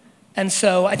 And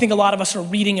so I think a lot of us are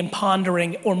reading and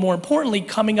pondering, or more importantly,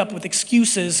 coming up with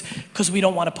excuses because we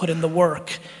don't want to put in the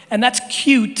work. And that's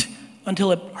cute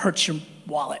until it hurts your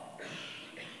wallet.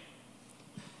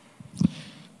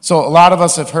 So a lot of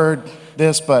us have heard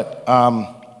this, but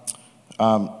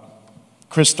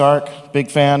Chris Stark, big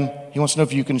fan. He wants to know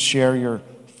if you can share your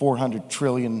 400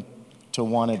 trillion to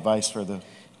one advice for the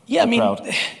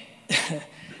crowd.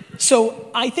 So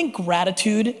I think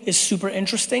gratitude is super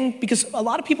interesting because a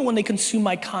lot of people, when they consume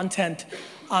my content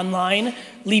online,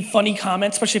 leave funny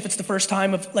comments, especially if it's the first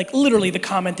time of, literally the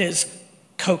comment is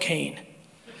cocaine,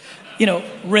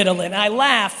 Ritalin. And I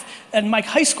laugh, and my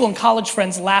high school and college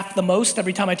friends laugh the most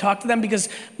every time I talk to them because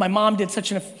my mom did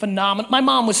such a phenomenal, my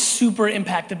mom was super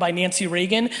impacted by Nancy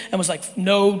Reagan and was like,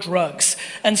 no drugs.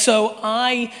 And so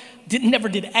I never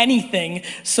did anything.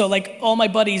 So all my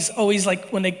buddies always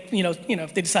when they,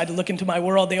 if they decide to look into my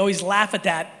world, they always laugh at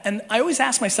that. And I always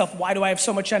ask myself, why do I have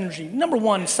so much energy? Number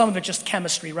one, some of it just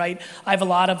chemistry, right? I have a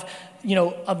lot of,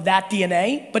 of that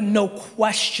DNA, but no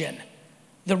question.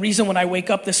 The reason when I wake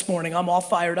up this morning, I'm all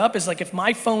fired up is if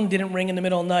my phone didn't ring in the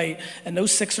middle of the night and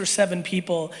those 6 or 7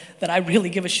 people that I really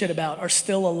give a shit about are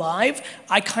still alive,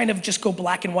 I kind of just go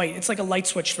black and white. It's like a light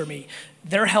switch for me.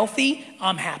 They're healthy,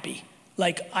 I'm happy.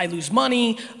 I lose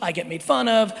money, I get made fun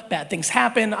of, bad things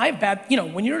happen. I have bad,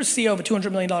 when you're a CEO of a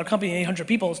 $200 million company and 800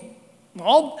 people, do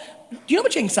you know how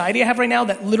much anxiety I have right now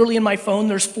that literally in my phone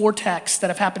there's 4 texts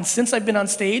that have happened since I've been on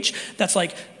stage that's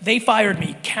they fired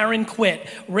me, Karen quit,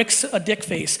 Rick's a dick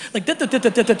face, that's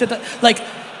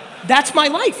my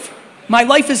life. My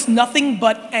life is nothing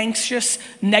but anxious,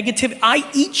 negative. I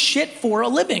eat shit for a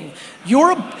living.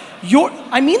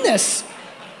 I mean this.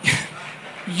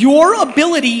 Your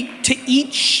ability to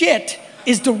eat shit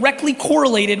is directly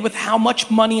correlated with how much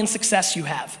money and success you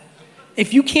have.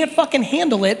 If you can't fucking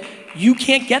handle it, you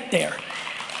can't get there.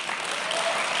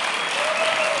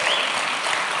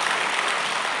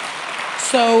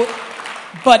 So,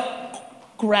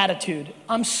 but gratitude.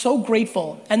 I'm so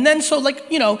grateful. And then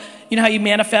you know how you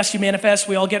manifest,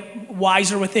 we all get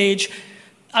wiser with age.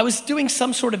 I was doing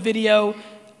some sort of video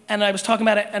and I was talking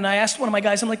about it and I asked one of my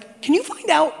guys, I'm like, can you find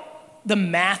out the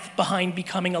math behind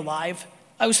becoming alive?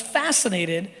 I was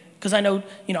fascinated because I know,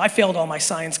 I failed all my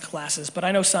science classes, but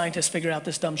I know scientists figure out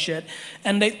this dumb shit.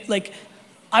 And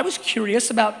I was curious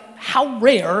about how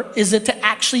rare is it to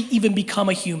actually even become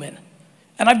a human?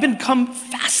 And I've become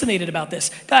fascinated about this.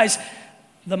 Guys,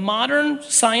 the modern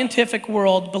scientific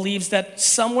world believes that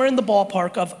somewhere in the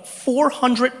ballpark of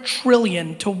 400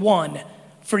 trillion to 1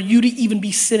 for you to even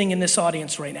be sitting in this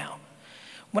audience right now.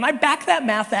 When I back that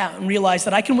math out and realize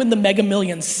that I can win the Mega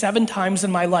Millions 7 times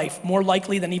in my life, more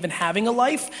likely than even having a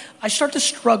life, I start to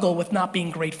struggle with not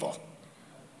being grateful.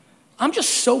 I'm just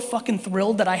so fucking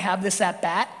thrilled that I have this at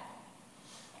bat.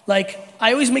 Like,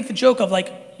 I always make the joke of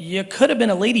like, you could have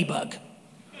been a ladybug.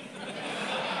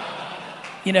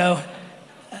 You know,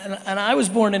 and I was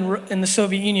born in the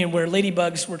Soviet Union where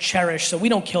ladybugs were cherished, so we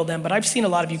don't kill them, but I've seen a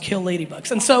lot of you kill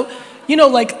ladybugs. And so, you know,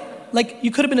 like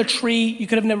you could have been a tree, you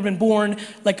could have never been born.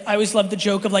 Like, I always loved the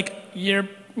joke of like,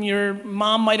 your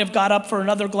mom might have got up for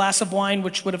another glass of wine,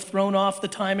 which would have thrown off the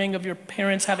timing of your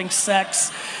parents having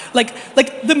sex. Like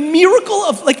the miracle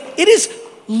of, like, it is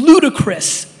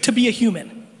ludicrous to be a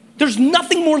human. There's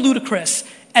nothing more ludicrous.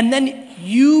 And then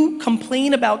you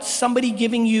complain about somebody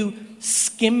giving you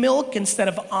skim milk instead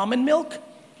of almond milk,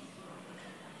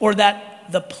 or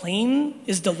that the plane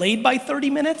is delayed by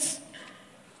 30 minutes.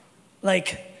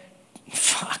 Like,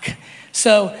 fuck.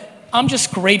 So I'm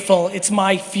just grateful it's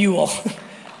my fuel.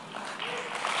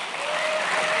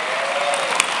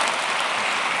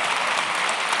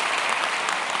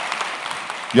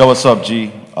 Yo, what's up,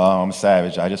 G? I'm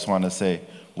Savage. I just want to say,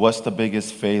 what's the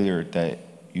biggest failure that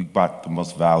you got the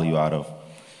most value out of?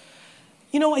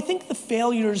 You know, I think the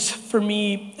failures for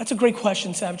me, that's a great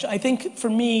question, Savage. I think for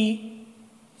me,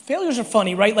 failures are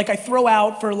funny, right? Like, I throw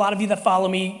out, for a lot of you that follow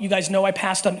me, you guys know I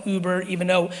passed on Uber, even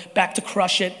though back to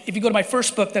crush it. If you go to my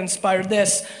first book that inspired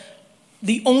this,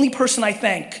 the only person I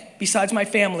thank, besides my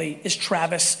family, is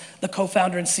Travis, the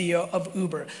co-founder and CEO of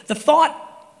Uber. The thought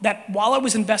that while I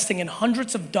was investing in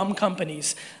hundreds of dumb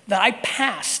companies, that I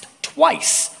passed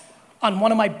twice on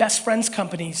one of my best friend's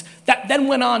companies that then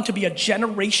went on to be a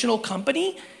generational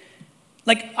company.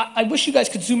 Like, I wish you guys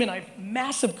could zoom in. I have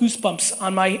massive goosebumps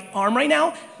on my arm right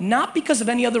now, not because of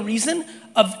any other reason,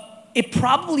 of it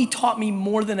probably taught me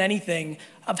more than anything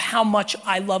of how much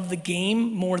I love the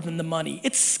game more than the money.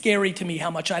 It's scary to me how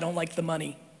much I don't like the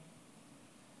money.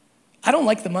 I don't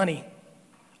like the money.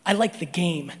 I like the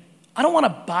game. I don't want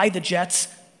to buy the jets.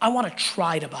 I want to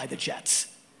try to buy the jets.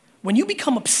 When you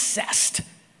become obsessed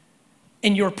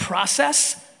in your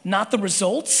process, not the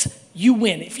results, you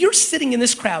win. If you're sitting in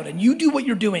this crowd and you do what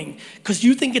you're doing because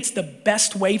you think it's the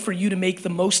best way for you to make the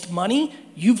most money,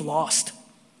 you've lost.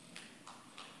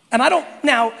 And I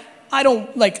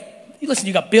don't like, listen,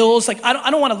 you got bills. Like, I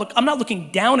don't want to look, I'm not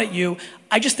looking down at you.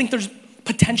 I just think there's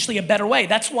potentially a better way.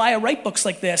 That's why I write books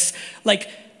like this. Like,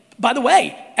 by the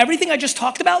way, everything I just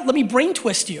talked about, let me brain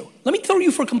twist you. Let me throw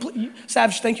you for a complete,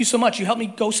 Savage, thank you so much. You helped me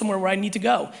go somewhere where I need to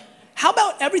go. How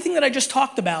about everything that I just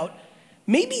talked about?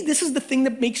 Maybe this is the thing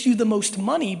that makes you the most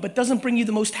money, but doesn't bring you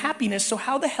the most happiness. So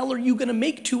how the hell are you gonna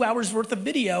make 2 hours worth of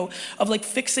video of like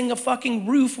fixing a fucking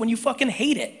roof when you fucking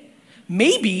hate it?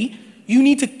 Maybe you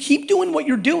need to keep doing what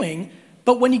you're doing,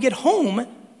 but when you get home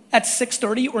at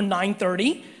 6:30 or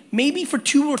 9:30, maybe for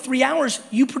 2 or 3 hours,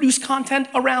 you produce content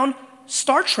around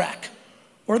Star Trek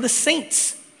or the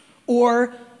Saints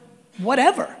or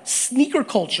whatever, sneaker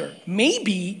culture.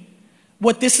 Maybe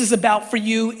what this is about for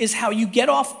you is how you get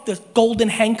off the golden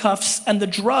handcuffs and the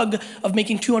drug of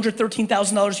making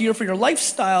 $213,000 a year for your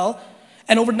lifestyle,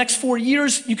 and over the next 4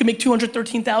 years, you can make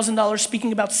 $213,000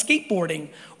 speaking about skateboarding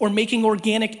or making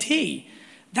organic tea.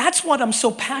 That's what I'm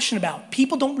so passionate about.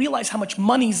 People don't realize how much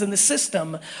money's in the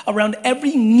system around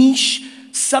every niche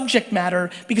subject matter,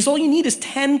 because all you need is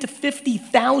 10 to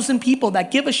 50,000 people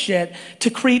that give a shit to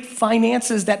create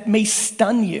finances that may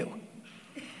stun you.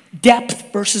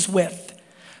 Depth versus width.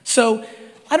 So,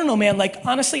 I don't know, man, like,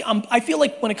 honestly, I feel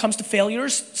like when it comes to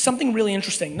failures, something really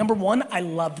interesting. Number one, I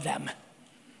love them.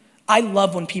 I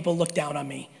love when people look down on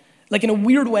me. Like, in a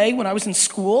weird way, when I was in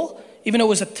school, even though it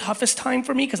was the toughest time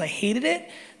for me because I hated it,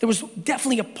 there was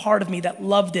definitely a part of me that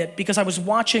loved it because I was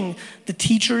watching the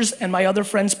teachers and my other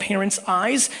friends' parents'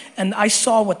 eyes, and I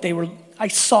saw I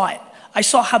saw it. I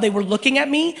saw how they were looking at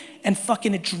me, and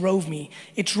fucking it drove me.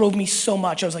 It drove me so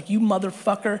much. I was like, you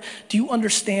motherfucker, do you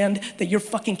understand that your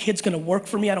fucking kid's gonna work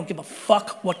for me? I don't give a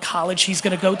fuck what college he's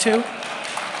gonna go to.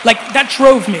 Like, that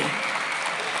drove me.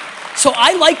 So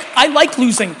I like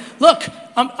losing. Look,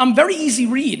 I'm very easy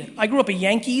read. I grew up a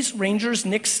Yankees, Rangers,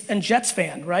 Knicks, and Jets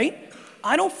fan, right?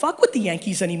 I don't fuck with the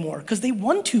Yankees anymore because they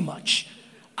won too much.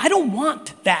 I don't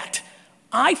want that.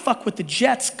 I fuck with the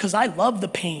Jets because I love the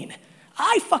pain.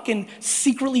 I fucking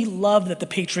secretly love that the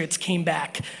Patriots came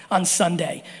back on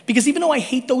Sunday because even though I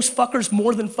hate those fuckers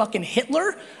more than fucking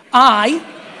Hitler, I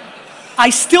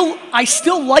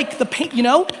still like the pain, you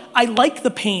know? I like the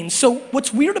pain. So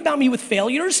what's weird about me with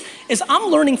failures is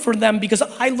I'm learning from them because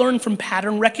I learn from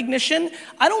pattern recognition.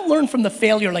 I don't learn from the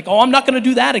failure like, oh, I'm not gonna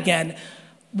do that again.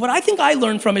 what I think I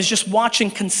learned from is just watching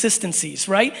consistencies,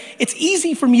 right? It's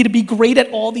easy for me to be great at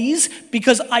all these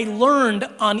because I learned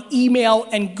on email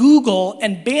and Google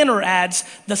and banner ads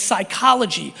the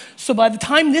psychology. So by the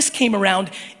time this came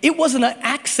around, it wasn't an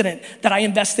accident that I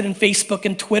invested in Facebook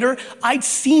and Twitter. I'd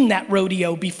seen that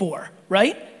rodeo before,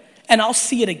 right? And I'll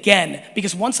see it again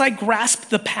because once I grasp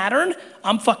the pattern,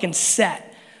 I'm fucking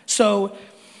set. So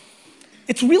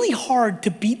it's really hard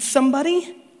to beat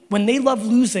somebody when they love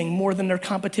losing more than their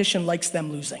competition likes them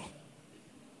losing.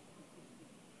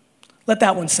 Let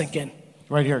that one sink in.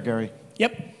 Right here, Gary.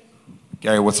 Yep.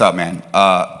 Gary, what's up, man?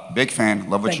 Big fan.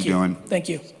 Love what Thank you're you. doing. Thank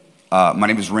you. My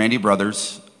name is Randy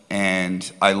Brothers, and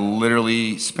I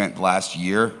literally spent the last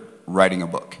year writing a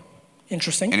book.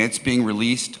 Interesting. And it's being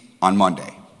released on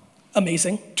Monday.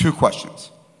 Amazing. 2 questions.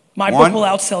 My One, book will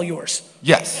outsell yours.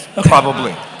 Yes, Okay.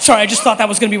 probably. Sorry, I just thought that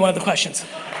was going to be one of the questions.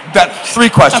 3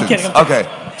 questions. I'm kidding. Okay,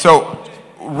 so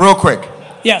real quick.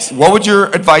 Yes. What would your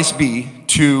advice be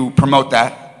to promote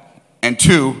that? And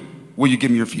 2, will you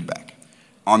give me your feedback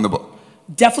on the book?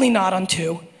 Definitely not on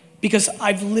 2 because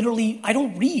I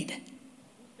don't read.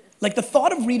 Like the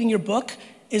thought of reading your book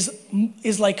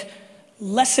is like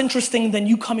less interesting than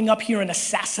you coming up here and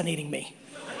assassinating me.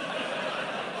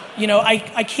 You know,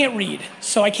 I can't read,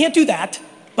 so I can't do that.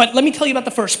 But let me tell you about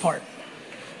the first part.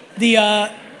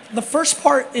 The first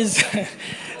part is,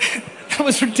 that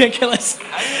was ridiculous.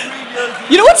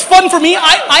 You know what's fun for me?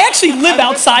 I actually live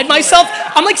outside myself.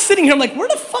 I'm like sitting here, I'm like, where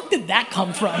the fuck did that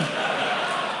come from?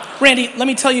 Randy, let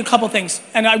me tell you a couple things,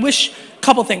 and I wish a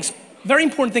couple things. Very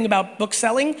important thing about book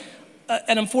selling,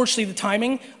 and unfortunately the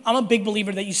timing, I'm a big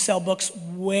believer that you sell books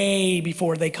way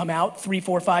before they come out, 3,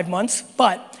 4, 5 months,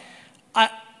 but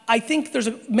I think there's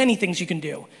many things you can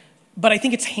do, but I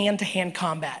think it's hand-to-hand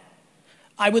combat.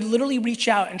 I would literally reach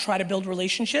out and try to build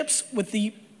relationships with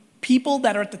the people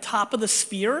that are at the top of the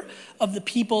sphere of the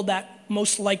people that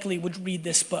most likely would read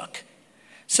this book.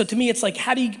 So to me, it's like,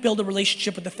 how do you build a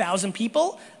relationship with 1,000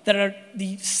 people that are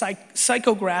the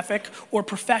psychographic or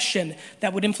profession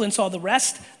that would influence all the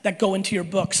rest that go into your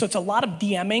book? So it's a lot of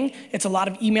DMing, it's a lot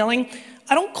of emailing.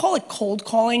 I don't call it cold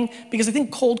calling because I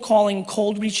think cold calling,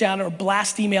 cold reach out, or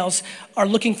blast emails are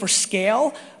looking for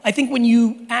scale. I think when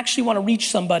you actually want to reach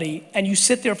somebody and you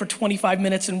sit there for 25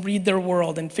 minutes and read their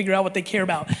world and figure out what they care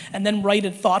about and then write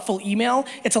a thoughtful email,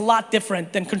 it's a lot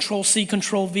different than Control-C,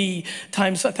 Control-V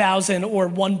times 1,000 or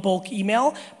one bulk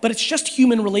email. But it's just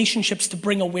human relationships to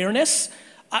bring awareness,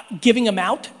 giving them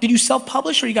out. Did you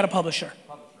self-publish or you got a publisher?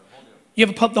 You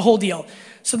have the whole deal.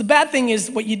 So the bad thing is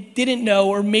what you didn't know,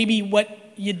 or maybe what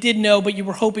you did know but you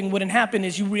were hoping wouldn't happen,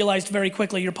 is you realized very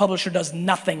quickly your publisher does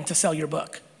nothing to sell your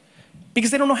book because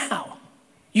they don't know how.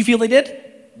 You feel they did?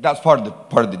 That's part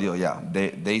of the deal, yeah.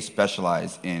 They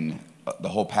specialize in the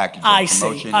whole package of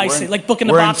promotion. I see. Like book in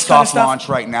the box box kind of stuff. We're in soft stuff? launch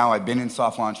right now. I've been in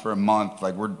soft launch for a month.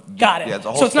 Like Got it. Yeah, it's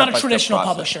a whole So it's not a step-by-step traditional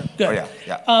process. publisher. Good.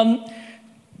 Oh,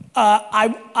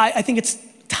 yeah. I think it's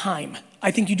time. I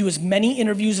think you do as many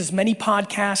interviews, as many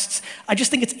podcasts. I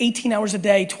just think it's 18 hours a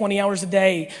day, 20 hours a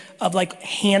day of like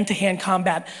hand-to-hand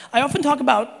combat. I often talk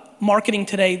about marketing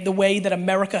today the way that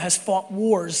America has fought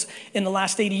wars in the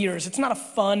last 80 years. It's not a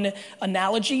fun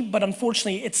analogy, but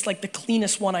unfortunately it's like the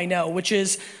cleanest one I know, which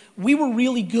is we were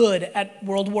really good at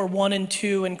World War I and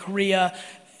II in Korea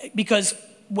because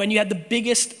when you had the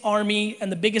biggest army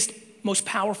and the biggest, most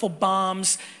powerful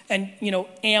bombs and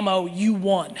ammo, you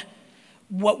won.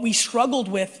 What we struggled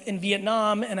with in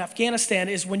Vietnam and Afghanistan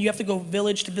is when you have to go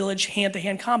village to village,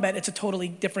 hand-to-hand combat, it's a totally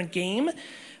different game.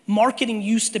 Marketing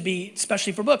used to be,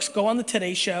 especially for books, go on the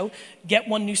Today Show, get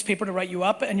one newspaper to write you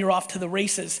up, and you're off to the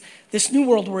races. This new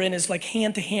world we're in is like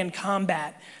hand-to-hand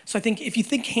combat. So I think if you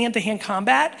think hand-to-hand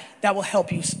combat, that will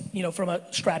help you, from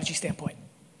a strategy standpoint.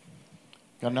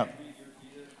 Got enough.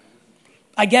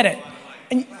 I get it.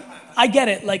 And I get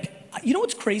it. Like, you know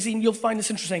what's crazy? And you'll find this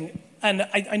interesting. And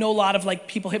I know a lot of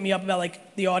people hit me up about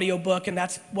the audio book and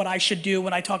that's what I should do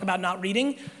when I talk about not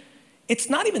reading. It's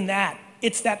not even that.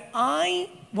 It's that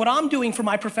what I'm doing for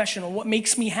my profession or what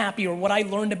makes me happy or what I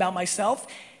learned about myself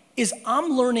is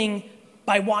I'm learning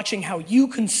by watching how you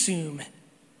consume.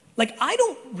 Like I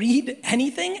don't read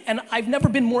anything and I've never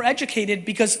been more educated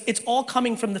because it's all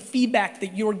coming from the feedback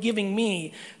that you're giving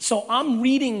me. So I'm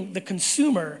reading the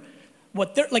consumer.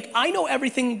 I know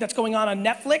everything that's going on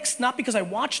Netflix, not because I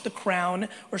watch The Crown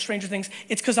or Stranger Things,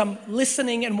 it's because I'm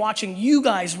listening and watching you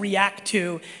guys react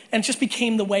to, and it just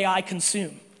became the way I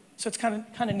consume. So it's kind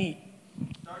of neat.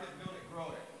 Start it, build it, grow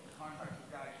it. Contact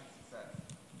with guys to success.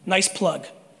 Nice plug.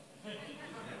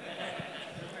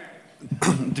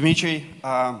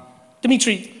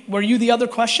 Dimitri, were you the other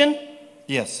question?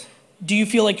 Yes. Do you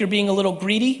feel like you're being a little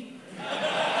greedy?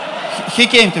 He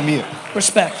came to me.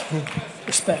 Respect.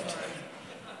 Respect.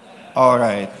 All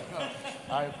right.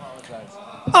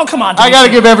 Oh, come on. I got to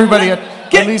Dimitri. give everybody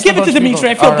Give at least it a to bunch of Dimitri.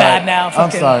 I people. feel All bad right. now. I'm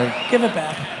Fucking sorry. Give it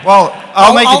back. Well,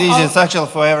 I'll make it easy. I'll- It's actually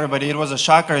for everybody. It was a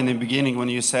shocker in the beginning when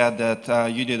you said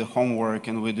that you did the homework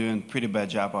and we're doing a pretty bad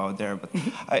job out there. But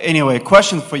anyway,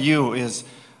 question for you is,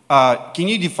 can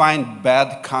you define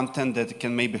bad content that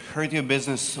can maybe hurt your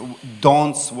business,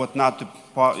 don'ts, what not to,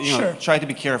 Sure. try to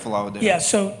be careful out there. Yeah,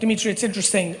 so Dimitri, it's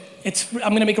interesting. I'm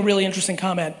going to make a really interesting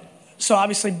comment. So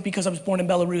obviously, because I was born in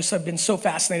Belarus, I've been so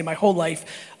fascinated my whole life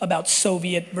about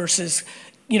Soviet versus,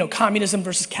 communism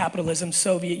versus capitalism,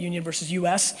 Soviet Union versus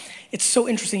US. It's so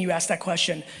interesting you asked that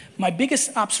question. My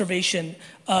biggest observation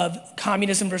of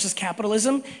communism versus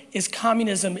capitalism is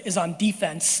communism is on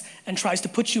defense and tries to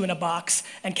put you in a box,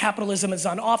 and capitalism is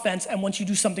on offense, and once you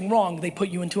do something wrong, they put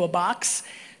you into a box.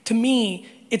 To me,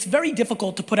 it's very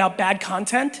difficult to put out bad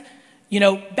content.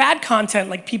 Bad content,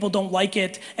 like people don't like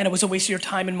it and it was a waste of your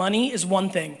time and money, is one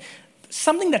thing.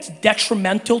 Something that's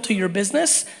detrimental to your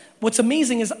business, what's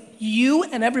amazing is you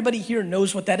and everybody here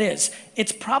knows what that is.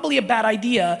 It's probably a bad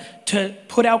idea to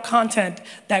put out content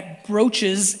that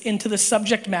broaches into the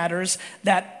subject matters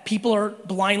that people are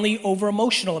blindly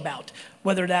over-emotional about,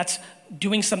 whether that's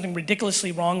doing something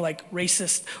ridiculously wrong like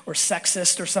racist or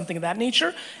sexist or something of that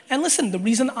nature. And listen, the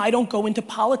reason I don't go into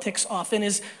politics often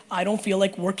is I don't feel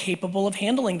like we're capable of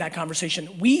handling that conversation.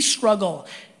 We struggle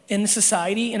in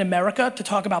society in America to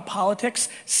talk about politics,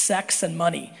 sex, and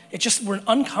money. We're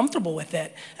uncomfortable with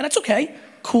it. And that's okay,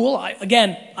 cool. I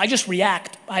just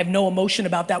react. I have no emotion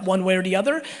about that one way or the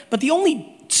other. But the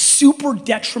only super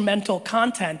detrimental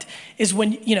content is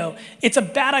when, it's a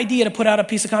bad idea to put out a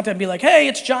piece of content and be like, hey,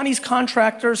 it's Johnny's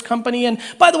Contractors Company, and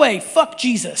by the way, fuck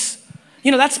Jesus.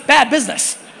 That's bad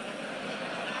business.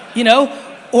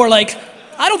 Or like,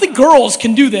 I don't think girls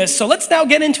can do this, so let's now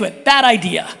get into it. Bad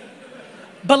idea.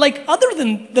 But like, other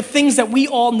than the things that we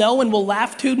all know and will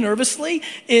laugh to nervously,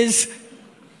 it's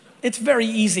very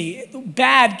easy.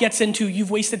 Bad gets into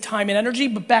you've wasted time and energy,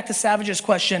 but back to Savage's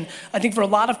question, I think for a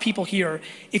lot of people here,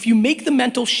 if you make the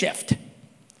mental shift,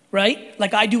 right?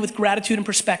 Like I do with gratitude and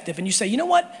perspective, and you say, you know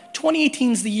what,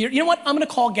 2018 is the year, you know what, I'm gonna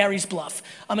call Gary's bluff.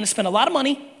 I'm gonna spend a lot of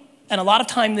money and a lot of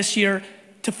time this year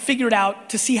to figure it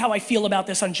out, to see how I feel about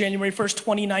this on January 1st,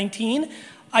 2019.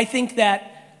 I think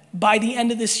that by the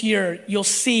end of this year, you'll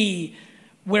see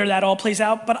where that all plays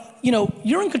out. But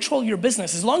you're in control of your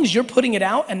business. As long as you're putting it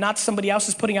out and not somebody else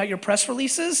is putting out your press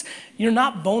releases, you're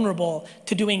not vulnerable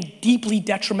to doing deeply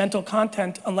detrimental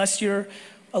content unless you're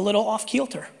a little off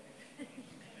kilter.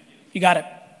 You got it.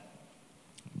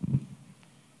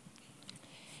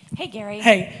 Hey, Gary.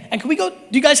 Hey, and can we go, do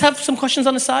you guys have some questions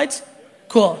on the sides?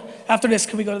 Cool. After this,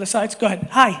 can we go to the sides? Go ahead.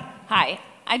 Hi. Hi.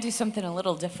 I do something a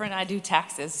little different. I do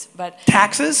taxes, but...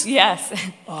 Taxes? Yes.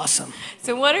 Awesome.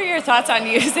 So what are your thoughts on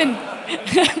using...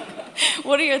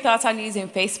 what are your thoughts on using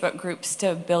Facebook groups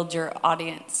to build your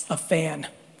audience? A fan.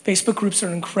 Facebook groups are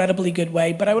an incredibly good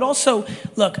way, but I would also,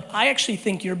 look, I actually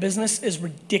think your business is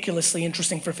ridiculously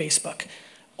interesting for Facebook.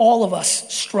 All of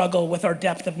us struggle with our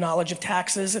depth of knowledge of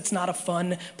taxes. It's not a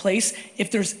fun place.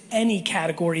 If there's any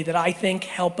category that I think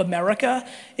help America,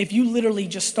 if you literally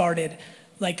just started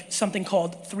like something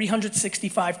called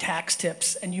 365 tax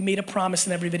tips, and you made a promise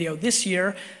in every video. This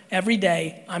year, every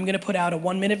day, I'm gonna put out a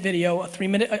 1-minute video,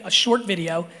 a short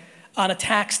video on a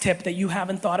tax tip that you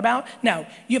haven't thought about. Now,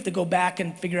 you have to go back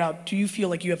and figure out, do you feel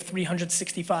like you have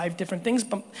 365 different things?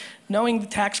 But knowing the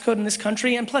tax code in this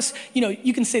country, and plus,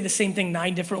 you can say the same thing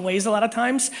 9 different ways a lot of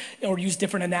times, or use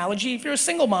different analogy. If you're a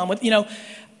single mom with,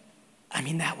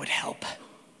 that would help.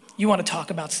 You wanna talk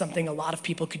about something a lot of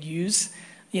people could use.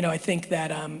 I think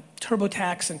that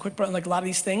TurboTax and QuickBooks, like a lot of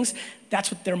these things, that's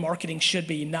what their marketing should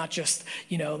be, not just,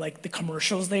 like the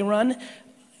commercials they run.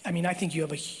 I think you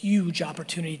have a huge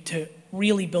opportunity to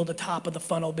really build a top of the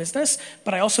funnel business,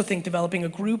 but I also think developing a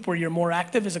group where you're more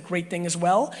active is a great thing as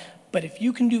well. But if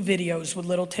you can do videos with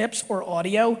little tips or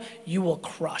audio, you will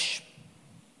crush.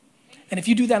 And if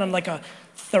you do that on like a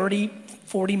 30,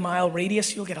 40 mile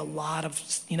radius, you'll get a lot of,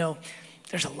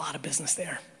 there's a lot of business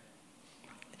there.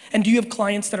 And do you have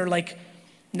clients that are like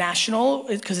national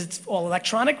because it's all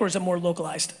electronic, or is it more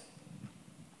localized?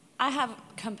 I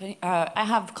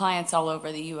have clients all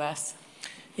over the U.S.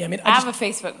 Yeah, I have a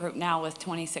Facebook group now with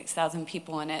 26,000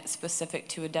 people in it, specific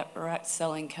to a direct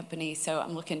selling company. So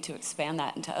I'm looking to expand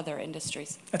that into other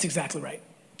industries. That's exactly right.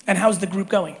 And how's the group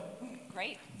going?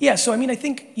 Great. Yeah. So I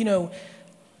think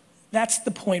that's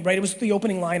the point, right? It was the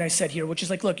opening line I said here, which is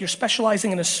like, look, you're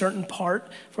specializing in a certain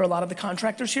part for a lot of the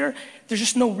contractors here. There's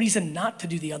just no reason not to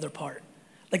do the other part.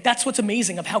 Like, that's what's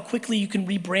amazing of how quickly you can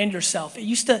rebrand yourself. It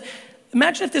used to,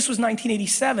 Imagine if this was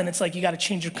 1987. It's like you got to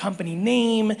change your company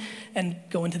name and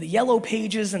go into the yellow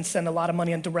pages and send a lot of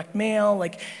money on direct mail.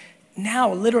 Like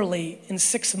now, literally in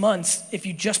 6 months, if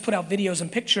you just put out videos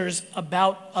and pictures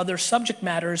about other subject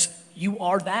matters, you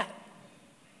are that.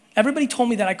 Everybody told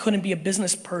me that I couldn't be a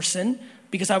business person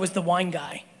because I was the wine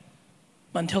guy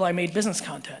until I made business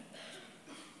content.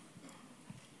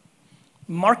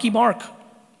 Marky Mark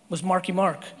was Marky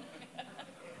Mark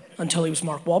until he was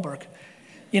Mark Wahlberg.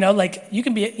 You know, like you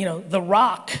can be, you know, The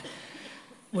Rock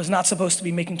was not supposed to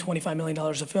be making $25 million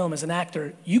a film as an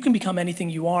actor. You can become anything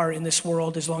you are in this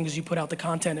world as long as you put out the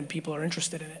content and people are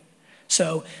interested in it.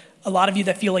 So a lot of you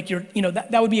that feel like you're, you know,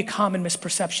 that would be a common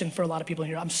misperception for a lot of people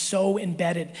here. I'm so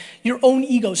embedded. Your own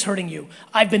ego's hurting you.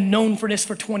 I've been known for this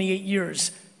for 28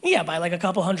 years. Yeah, by like a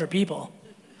couple hundred people.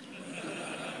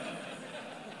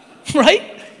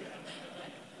 Right?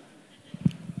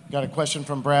 Got a question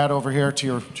from Brad over here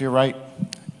to your right.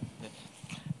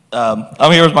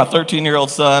 I'm here with my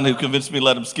 13-year-old son who convinced me to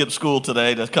let him skip school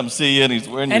today to come see you, and he's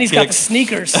wearing your And he's got the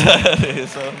sneakers. So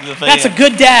he's a fan. That's a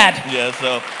good dad. Yeah,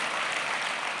 so.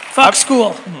 Fuck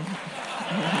school.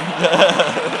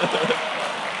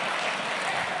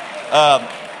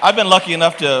 I've been lucky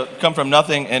enough to come from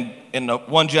nothing and in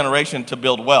one generation to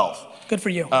build wealth. Good for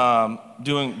you.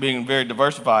 Being very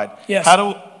diversified. Yes. How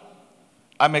do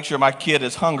I make sure my kid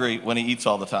is hungry when he eats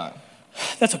all the time?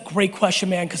 That's a great question,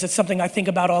 man, because it's something I think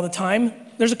about all the time.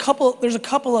 There's a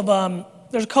couple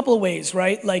of ways,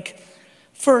 right? Like,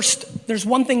 first, there's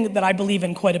one thing that I believe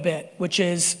in quite a bit, which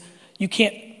is you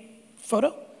can't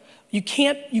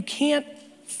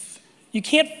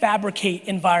fabricate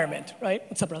environment, right?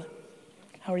 What's up, brother?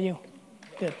 How are you?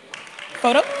 Good.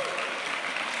 Photo?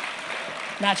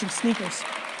 Matching sneakers.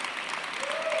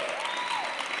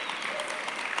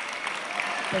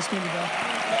 Nice to meet you, bro.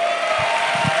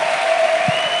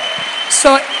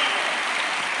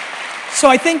 So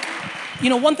I think,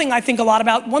 you know, one thing I think a lot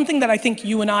about, one thing that I think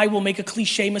you and I will make a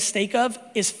cliche mistake of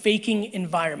is faking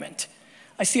environment.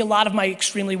 I see a lot of my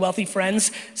extremely wealthy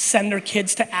friends send their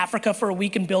kids to Africa for a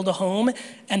week and build a home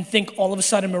and think all of a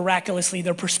sudden miraculously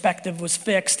their perspective was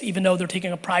fixed even though they're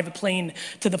taking a private plane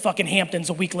to the fucking Hamptons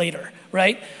a week later,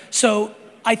 right? So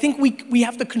I think we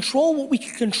have to control what we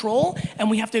can control and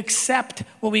we have to accept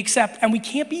what we accept, and we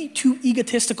can't be too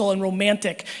egotistical and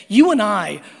romantic. You and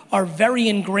I are very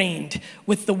ingrained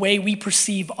with the way we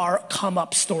perceive our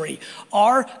come-up story.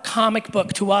 Our comic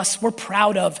book to us, we're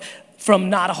proud of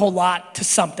from not a whole lot to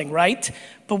something, right?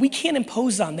 But we can't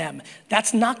impose on them.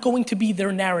 That's not going to be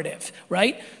their narrative,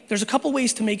 right? There's a couple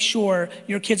ways to make sure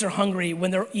your kids are hungry when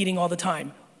they're eating all the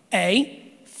time.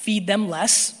 A, feed them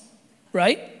less,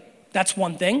 right? That's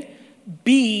one thing.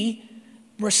 B,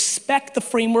 respect the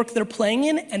framework they're playing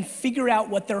in and figure out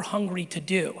what they're hungry to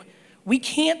do. We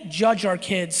can't judge our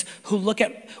kids who look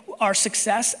at our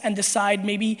success and decide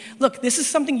maybe, look, this is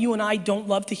something you and I don't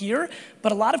love to hear,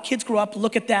 but a lot of kids grow up,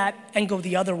 look at that, and go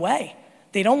the other way.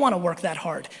 They don't want to work that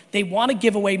hard. They want to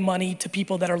give away money to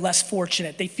people that are less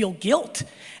fortunate. They feel guilt.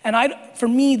 And for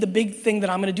me, the big thing that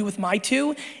I'm going to do with my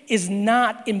two is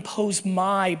not impose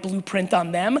my blueprint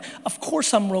on them. Of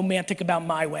course I'm romantic about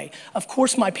my way. Of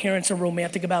course my parents are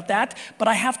romantic about that, but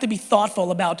I have to be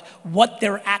thoughtful about what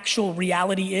their actual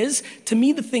reality is. To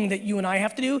me, the thing that you and I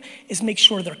have to do is make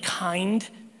sure they're kind,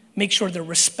 make sure they're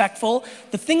respectful.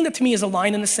 The thing that to me is a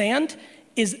line in the sand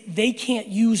is they can't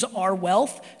use our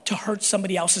wealth to hurt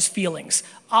somebody else's feelings.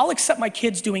 I'll accept my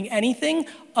kids doing anything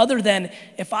other than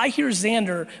if I hear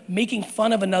Xander making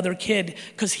fun of another kid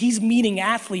because he's meeting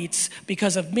athletes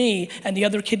because of me and the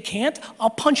other kid can't, I'll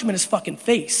punch him in his fucking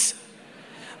face.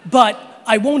 But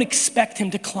I won't expect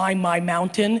him to climb my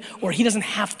mountain, or he doesn't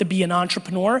have to be an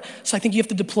entrepreneur. So I think you have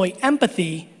to deploy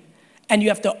empathy and you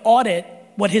have to audit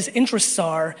what his interests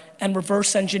are and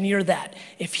reverse engineer that.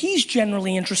 If he's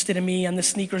generally interested in me and the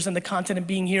sneakers and the content and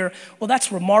being here, well,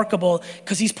 that's remarkable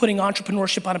because he's putting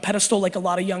entrepreneurship on a pedestal like a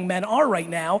lot of young men are right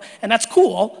now, and that's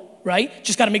cool, right?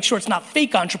 Just gotta make sure it's not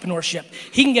fake entrepreneurship.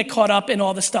 He can get caught up in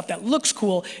all the stuff that looks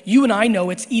cool. You and I know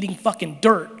it's eating fucking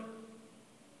dirt.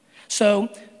 So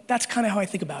that's kind of how I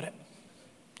think about it.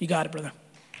 You got it, brother.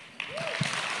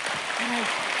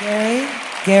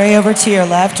 Gary, over to your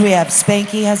left, we have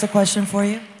Spanky has a question for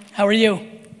you. How are you?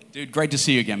 Dude, great to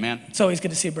see you again, man. It's always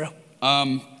good to see you, bro.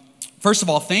 First of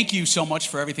all, thank you so much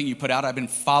for everything you put out. I've been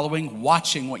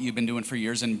watching what you've been doing for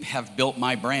years and have built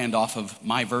my brand off of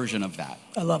my version of that.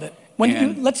 I love it.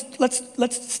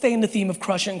 Let's stay in the theme of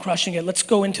crushing it. Let's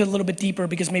go into a little bit deeper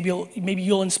because maybe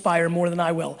you'll inspire more than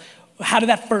I will. How did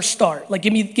that first start? Like,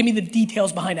 give me the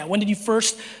details behind that. When did you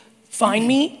first find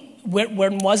me?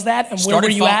 When was that, and where were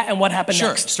you at, and what happened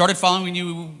next? Sure. Started following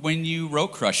you when you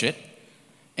wrote Crush It.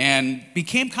 and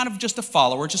became kind of just a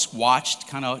follower, just watched,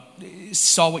 kind of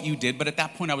saw what you did. But at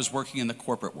that point, I was working in the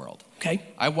corporate world. Okay.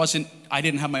 I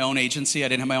didn't have my own agency, I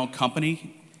didn't have my own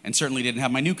company, and certainly didn't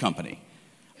have my new company.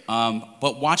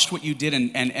 But watched what you did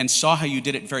and saw how you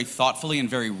did it very thoughtfully and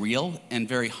very real and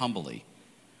very humbly,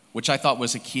 which I thought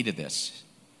was a key to this.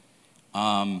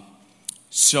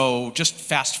 So just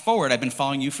fast forward, I've been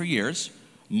following you for years.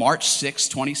 March 6,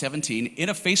 2017, in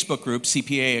a Facebook group,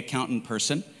 CPA accountant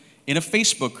person, in a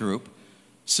Facebook group,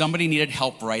 somebody needed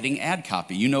help writing ad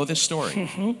copy. You know this story.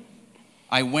 Mm-hmm.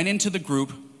 I went into the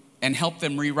group and helped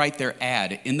them rewrite their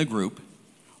ad in the group,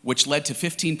 which led to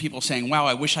 15 people saying, wow,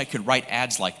 I wish I could write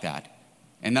ads like that.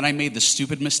 And then I made the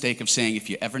stupid mistake of saying, if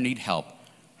you ever need help,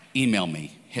 email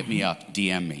me, hit me up,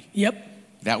 DM me. Yep.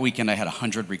 That weekend I had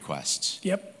 100 requests.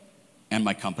 Yep. And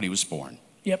my company was born.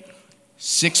 Yep.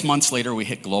 6 months later, we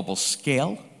hit global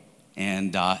scale.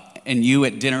 And you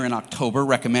at dinner in October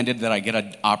recommended that I get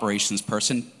an operations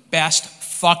person. Best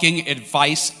fucking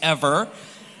advice ever.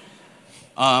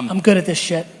 I'm good at this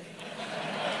shit.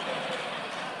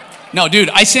 No, dude,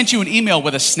 I sent you an email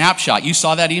with a snapshot. You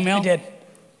saw that email? I did.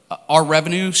 Our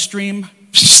revenue stream,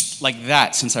 like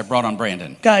that since I brought on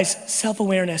Brandon. Guys,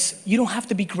 self-awareness. You don't have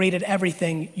to be great at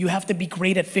everything. You have to be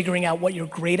great at figuring out what you're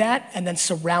great at and then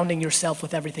surrounding yourself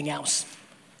with everything else.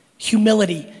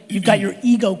 Humility. You've got your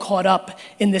ego caught up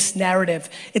in this narrative.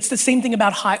 It's the same thing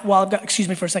about excuse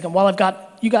me for a second. While I've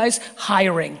got you guys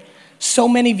hiring. So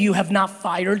many of you have not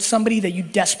fired somebody that you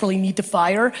desperately need to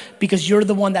fire because you're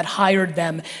the one that hired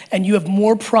them and you have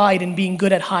more pride in being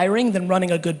good at hiring than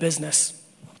running a good business.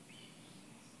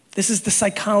 This is the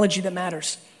psychology that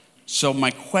matters. So my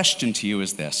question to you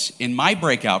is this. In my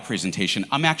breakout presentation,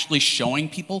 I'm actually showing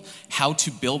people how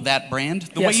to build that brand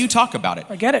the way you talk about it.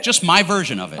 I get it. Just my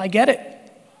version of it. I get it.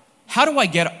 How do I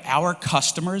get our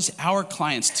customers, our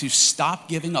clients to stop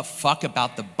giving a fuck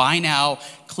about the buy now,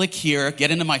 click here,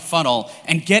 get into my funnel,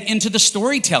 and get into the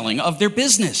storytelling of their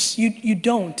business? You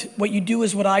don't. What you do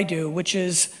is what I do, which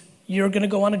is you're gonna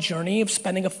go on a journey of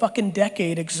spending a fucking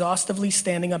decade exhaustively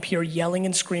standing up here yelling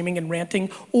and screaming and ranting,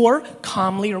 or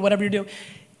calmly, or whatever you're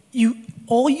doing.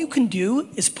 All you can do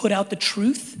is put out the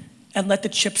truth and let the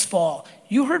chips fall.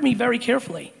 You heard me very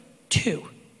carefully. 2.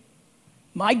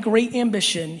 My great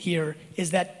ambition here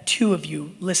is that 2 of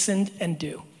you listened and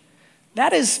do.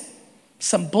 That is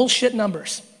some bullshit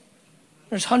numbers.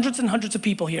 There's hundreds and hundreds of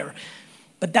people here.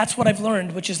 But that's what I've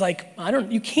learned, which is like,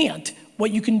 you can't.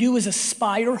 What you can do is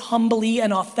aspire humbly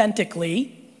and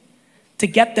authentically to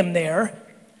get them there,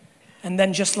 and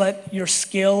then just let your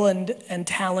skill and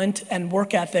talent and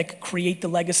work ethic create the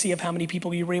legacy of how many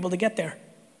people you were able to get there.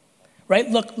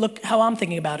 Right? Look how I'm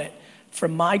thinking about it.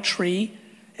 From my tree,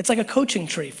 it's like a coaching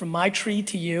tree, from my tree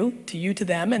to you to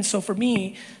them. And so for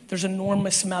me, there's an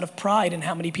enormous amount of pride in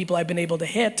how many people I've been able to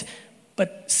hit,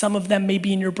 but some of them may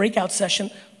be in your breakout session.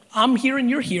 I'm here and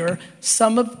you're here.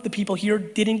 Some of the people here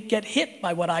didn't get hit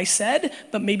by what I said,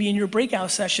 but maybe in your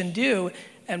breakout session do.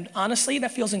 And honestly,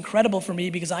 that feels incredible for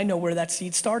me because I know where that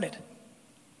seed started.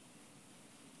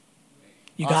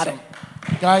 You got it.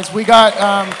 Guys, we got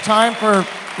time for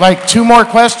like 2 more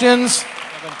questions.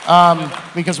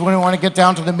 Because we want to get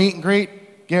down to the meet and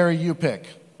greet. Gary, you pick.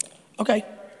 Okay,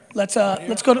 let's go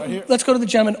to the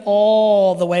gentleman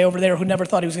all the way over there who never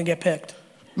thought he was going to get picked.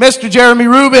 Mr. Jeremy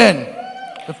Rubin,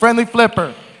 the friendly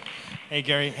flipper. Hey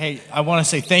Gary, hey, I want to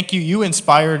say thank you. You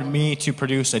inspired me to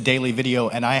produce a daily video,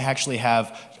 and I actually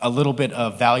have a little bit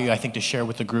of value I think to share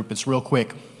with the group. It's real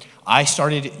quick. I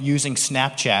started using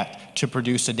Snapchat to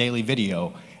produce a daily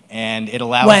video, and it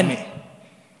allows me.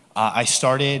 I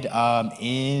started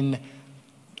in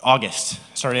August.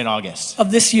 Of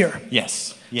this year?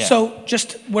 Yes. Yeah. So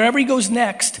just wherever he goes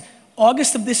next,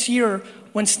 August of this year,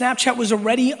 when Snapchat was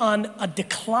already on a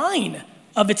decline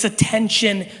of its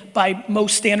attention by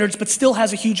most standards, but still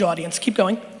has a huge audience. Keep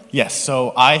going. Yes,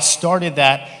 so I started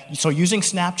that, using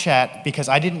Snapchat because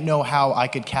I didn't know how I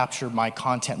could capture my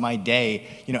content, my day,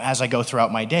 as I go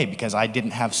throughout my day because I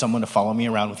didn't have someone to follow me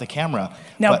around with a camera.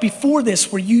 Now, before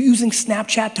this, were you using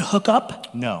Snapchat to hook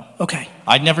up? No. Okay.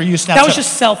 I'd never used Snapchat. That was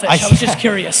just selfish. I was just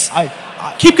curious. I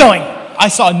Keep going. I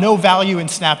saw no value in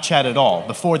Snapchat at all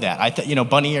before that. I thought,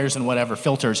 bunny ears and whatever,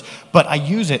 filters. But I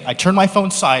use it. I turn my phone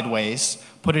sideways,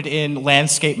 put it in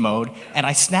landscape mode, and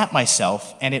I snap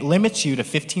myself, and it limits you to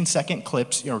 15-second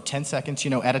clips, 10 seconds,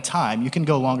 at a time. You can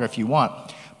go longer if you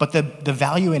want. But the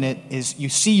value in it is you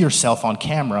see yourself on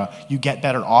camera, you get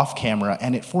better off camera,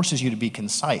 and it forces you to be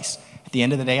concise. At the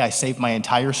end of the day, I save my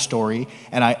entire story,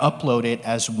 and I upload it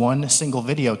as one single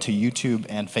video to YouTube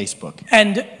and Facebook.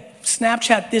 And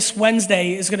Snapchat this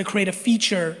Wednesday is going to create a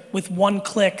feature with one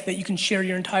click that you can share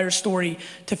your entire story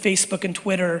to Facebook and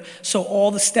Twitter. So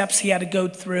all the steps he had to go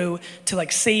through to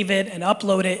like save it and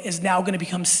upload it is now going to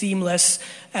become seamless,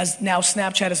 as now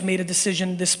Snapchat has made a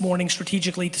decision this morning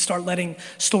strategically to start letting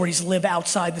stories live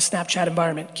outside the Snapchat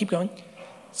environment. Keep going.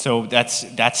 So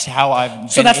that's how I've been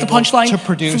So that's the able punchline. to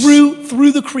produce.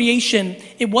 Through the creation,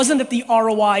 it wasn't that the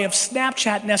ROI of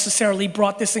Snapchat necessarily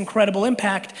brought this incredible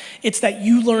impact. It's that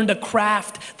you learned a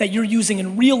craft that you're using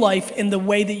in real life in the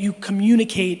way that you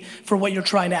communicate for what you're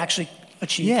trying to actually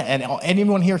achieve. Yeah, and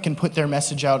anyone here can put their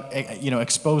message out,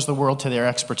 expose the world to their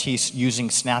expertise using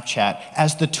Snapchat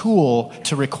as the tool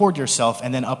to record yourself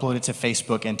and then upload it to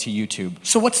Facebook and to YouTube.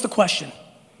 So what's the question?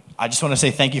 I just want to say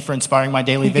thank you for inspiring my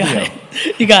daily video.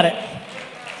 You got it.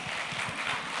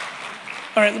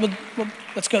 All right,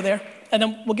 let's go there. And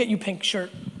then we'll get you pink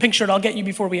shirt. Pink shirt, I'll get you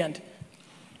before we end.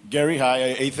 Gary,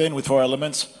 hi, Ethan with 4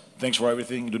 Elements. Thanks for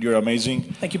everything. Dude, you're amazing.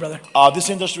 Thank you, brother.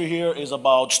 This industry here is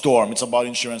about storm. It's about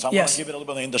insurance. I'm going to give it a little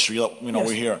bit of the industry. Yes.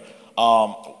 We're here.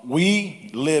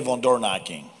 We live on door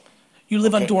knocking. You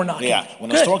live on door knocking. Yeah.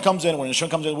 When a storm comes in, when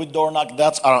insurance comes in with door knock,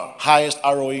 that's our highest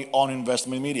ROE on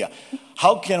investment media.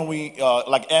 How can we,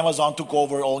 like Amazon took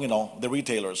over all, the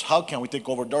retailers. How can we take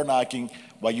over door knocking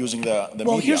by using the media?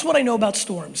 Well, here's what I know about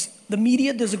storms. The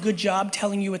media does a good job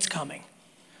telling you it's coming.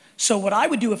 So what I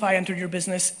would do if I entered your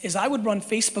business is I would run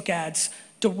Facebook ads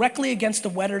directly against the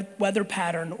weather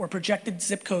pattern or projected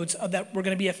zip codes that were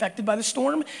going to be affected by the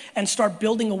storm, and start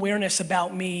building awareness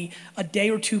about me a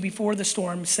day or two before the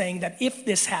storm, saying that if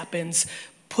this happens,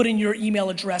 put in your email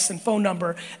address and phone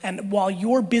number, and while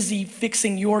you're busy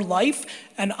fixing your life,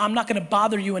 and I'm not gonna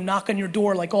bother you and knock on your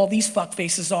door like all these fuck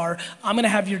faces are, I'm gonna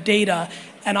have your data,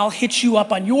 and I'll hit you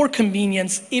up on your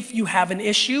convenience if you have an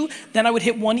issue. Then I would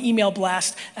hit one email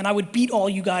blast, and I would beat all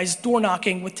you guys door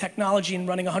knocking with technology and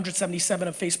running 177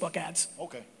 of Facebook ads.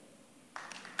 Okay.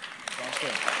 Sounds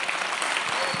good.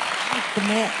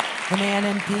 The man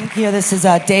in pink here, this is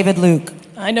David Luke.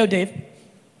 I know Dave.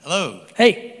 Hello.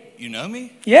 Hey. You know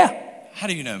me? Yeah. How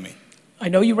do you know me? I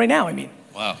know you right now, I mean.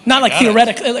 Wow. Not like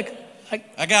theoretically.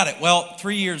 I got it. Well,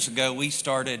 3 years ago, we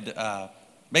started,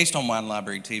 based on Wine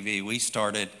Library TV, we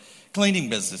started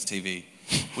Cleaning Business TV.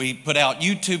 We put out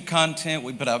YouTube content,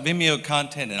 we put out Vimeo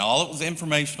content, and all it was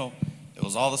informational. It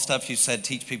was all the stuff you said,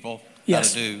 teach people how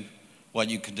to do what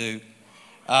you could do.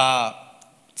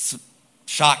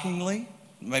 Shockingly,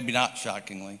 maybe not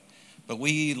shockingly, but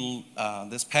we,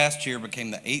 this past year,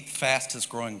 became the 8th fastest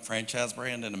growing franchise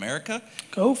brand in America.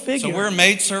 Go figure. So we're a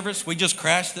maid service. We just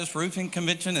crashed this roofing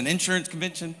convention and insurance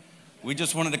convention. We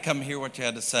just wanted to come and hear what you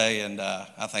had to say, and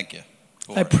I thank you.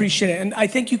 I appreciate it. And I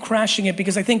thank you crashing it,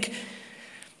 because I think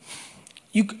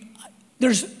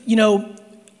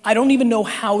I don't even know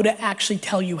how to actually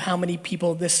tell you how many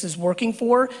people this is working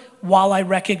for, while I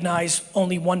recognize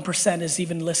only 1% is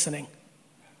even listening,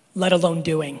 let alone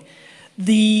doing.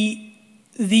 The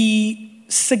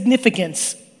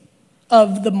significance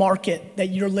of the market that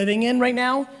you're living in right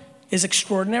now is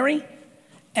extraordinary,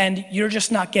 and you're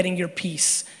just not getting your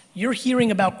piece. You're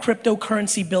hearing about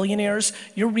cryptocurrency billionaires,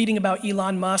 you're reading about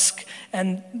Elon Musk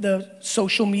and the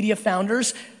social media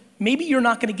founders. Maybe you're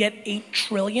not gonna get 8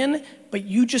 trillion, but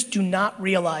you just do not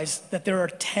realize that there are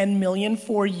 10 million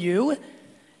for you.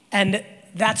 And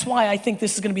that's why I think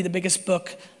this is gonna be the biggest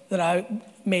book that I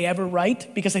may ever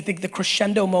write, because I think the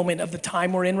crescendo moment of the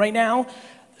time we're in right now,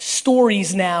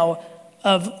 stories now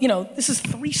of, this is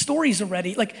 3 stories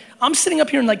already. Like, I'm sitting up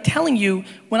here and telling you,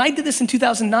 when I did this in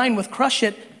 2009 with Crush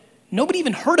It, nobody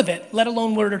even heard of it, let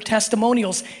alone were there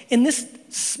testimonials. In this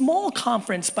small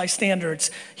conference by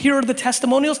standards, here are the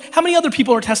testimonials. How many other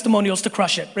people are testimonials to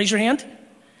Crush It? Raise your hand.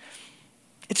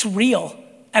 It's real.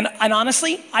 And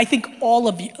honestly, I think all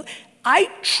of you, I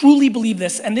truly believe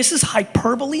this, and this is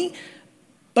hyperbole,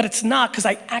 but it's not, because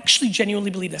I actually genuinely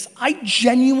believe this. I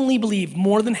genuinely believe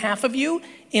more than half of you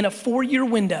in a 4-year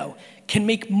window can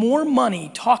make more money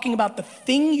talking about the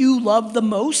thing you love the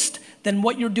most than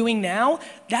what you're doing now.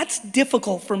 That's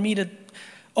difficult for me to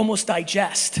almost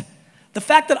digest. The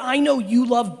fact that I know you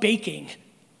love baking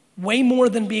way more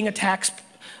than being a tax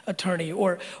attorney,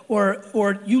 or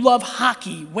you love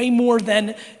hockey way more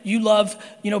than you love,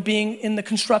 being in the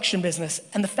construction business.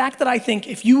 And the fact that I think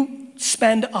if you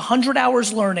spend 100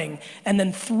 hours learning and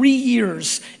then 3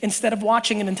 years, instead of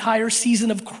watching an entire season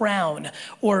of Crown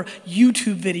or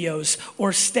YouTube videos,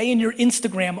 or stay in your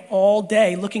Instagram all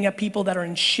day looking at people that are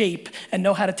in shape and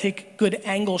know how to take good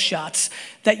angle shots,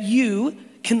 that you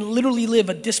can literally live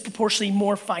a disproportionately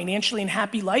more financially and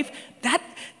happy life,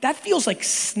 that feels like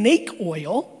snake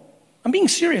oil. I'm being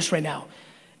serious right now.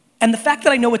 And the fact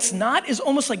that I know it's not is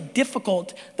almost like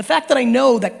difficult. The fact that I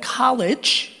know that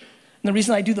college, and the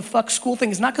reason I do the fuck school thing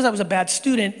is not because I was a bad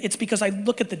student, it's because I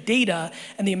look at the data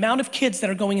and the amount of kids that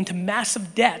are going into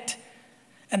massive debt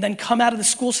and then come out of the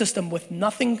school system with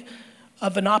nothing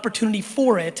of an opportunity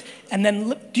for it. And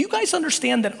then, do you guys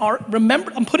understand that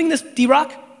remember, I'm putting this,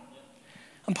 D-Rock?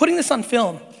 I'm putting this on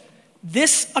film.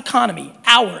 This economy,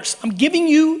 ours, I'm giving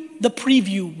you the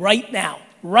preview right now.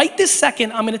 Right this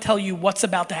second, I'm gonna tell you what's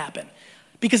about to happen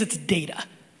because it's data.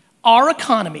 Our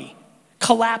economy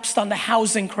collapsed on the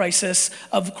housing crisis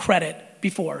of credit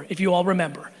before, if you all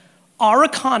remember. Our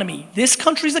economy, this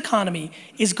country's economy,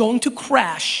 is going to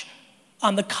crash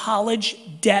on the college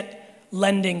debt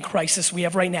lending crisis we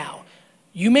have right now.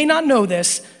 You may not know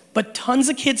this, but tons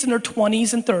of kids in their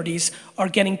 20s and 30s are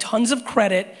getting tons of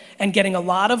credit and getting a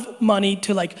lot of money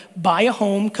to like buy a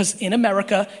home because in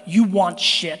America, you want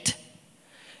shit.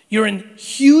 You're in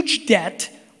huge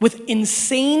debt with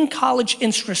insane college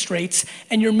interest rates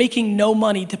and you're making no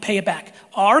money to pay it back.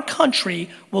 Our country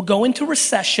will go into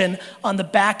recession on the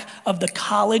back of the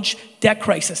college debt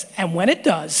crisis. And when it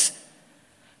does,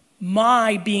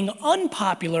 my being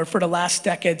unpopular for the last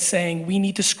decade saying we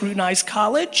need to scrutinize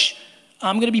college,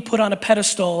 I'm gonna be put on a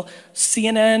pedestal.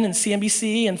 CNN and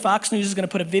CNBC and Fox News is gonna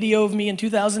put a video of me in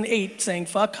 2008 saying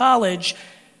fuck college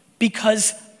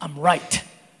because I'm right.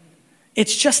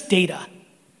 It's just data.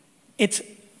 It's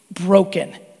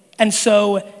broken. And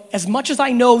so as much as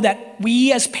I know that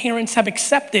we as parents have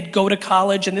accepted go to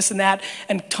college and this and that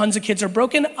and tons of kids are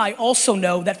broken, I also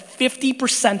know that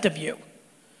 50% of you,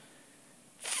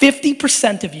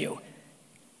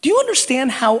 do you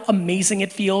understand how amazing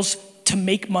it feels to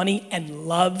make money and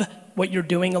love what you're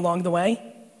doing along the way?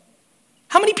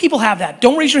 How many people have that?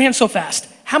 Don't raise your hand so fast.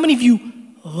 How many of you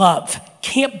love,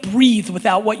 can't breathe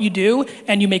without what you do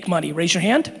and you make money? Raise your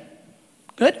hand.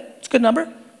 Good, it's a good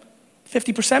number.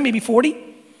 50%, maybe 40.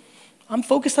 I'm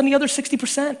focused on the other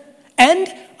 60%.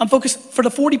 And I'm focused for the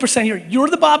 40% here. You're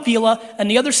the Bob Vila, and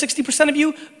the other 60% of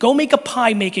you, go make a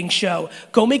pie making show.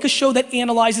 Go make a show that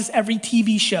analyzes every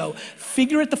TV show.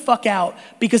 Figure it the fuck out,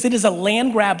 because it is a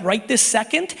land grab right this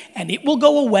second, and it will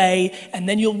go away, and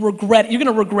then you'll regret. You're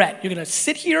gonna regret. You're gonna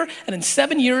sit here, and in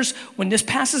 7 years, when this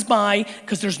passes by,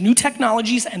 because there's new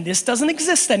technologies, and this doesn't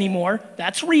exist anymore,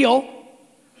 that's real,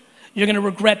 you're gonna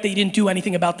regret that you didn't do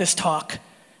anything about this talk.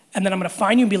 And then I'm gonna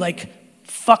find you and be like,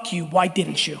 fuck you, why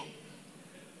didn't you?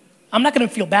 I'm not gonna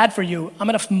feel bad for you. I'm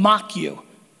gonna mock you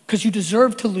because you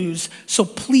deserve to lose. So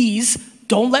please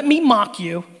don't let me mock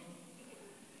you.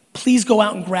 Please go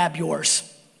out and grab yours.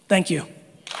 Thank you.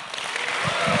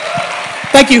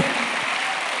 Thank you.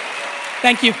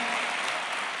 Thank you.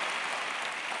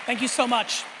 Thank you so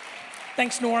much.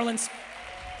 Thanks, New Orleans.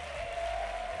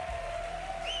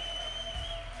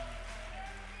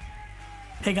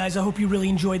 Hey guys, I hope you really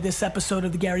enjoyed this episode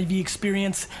of the Gary Vee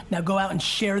Experience. Now go out and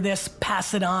share this,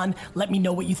 pass it on, let me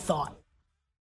know what you thought.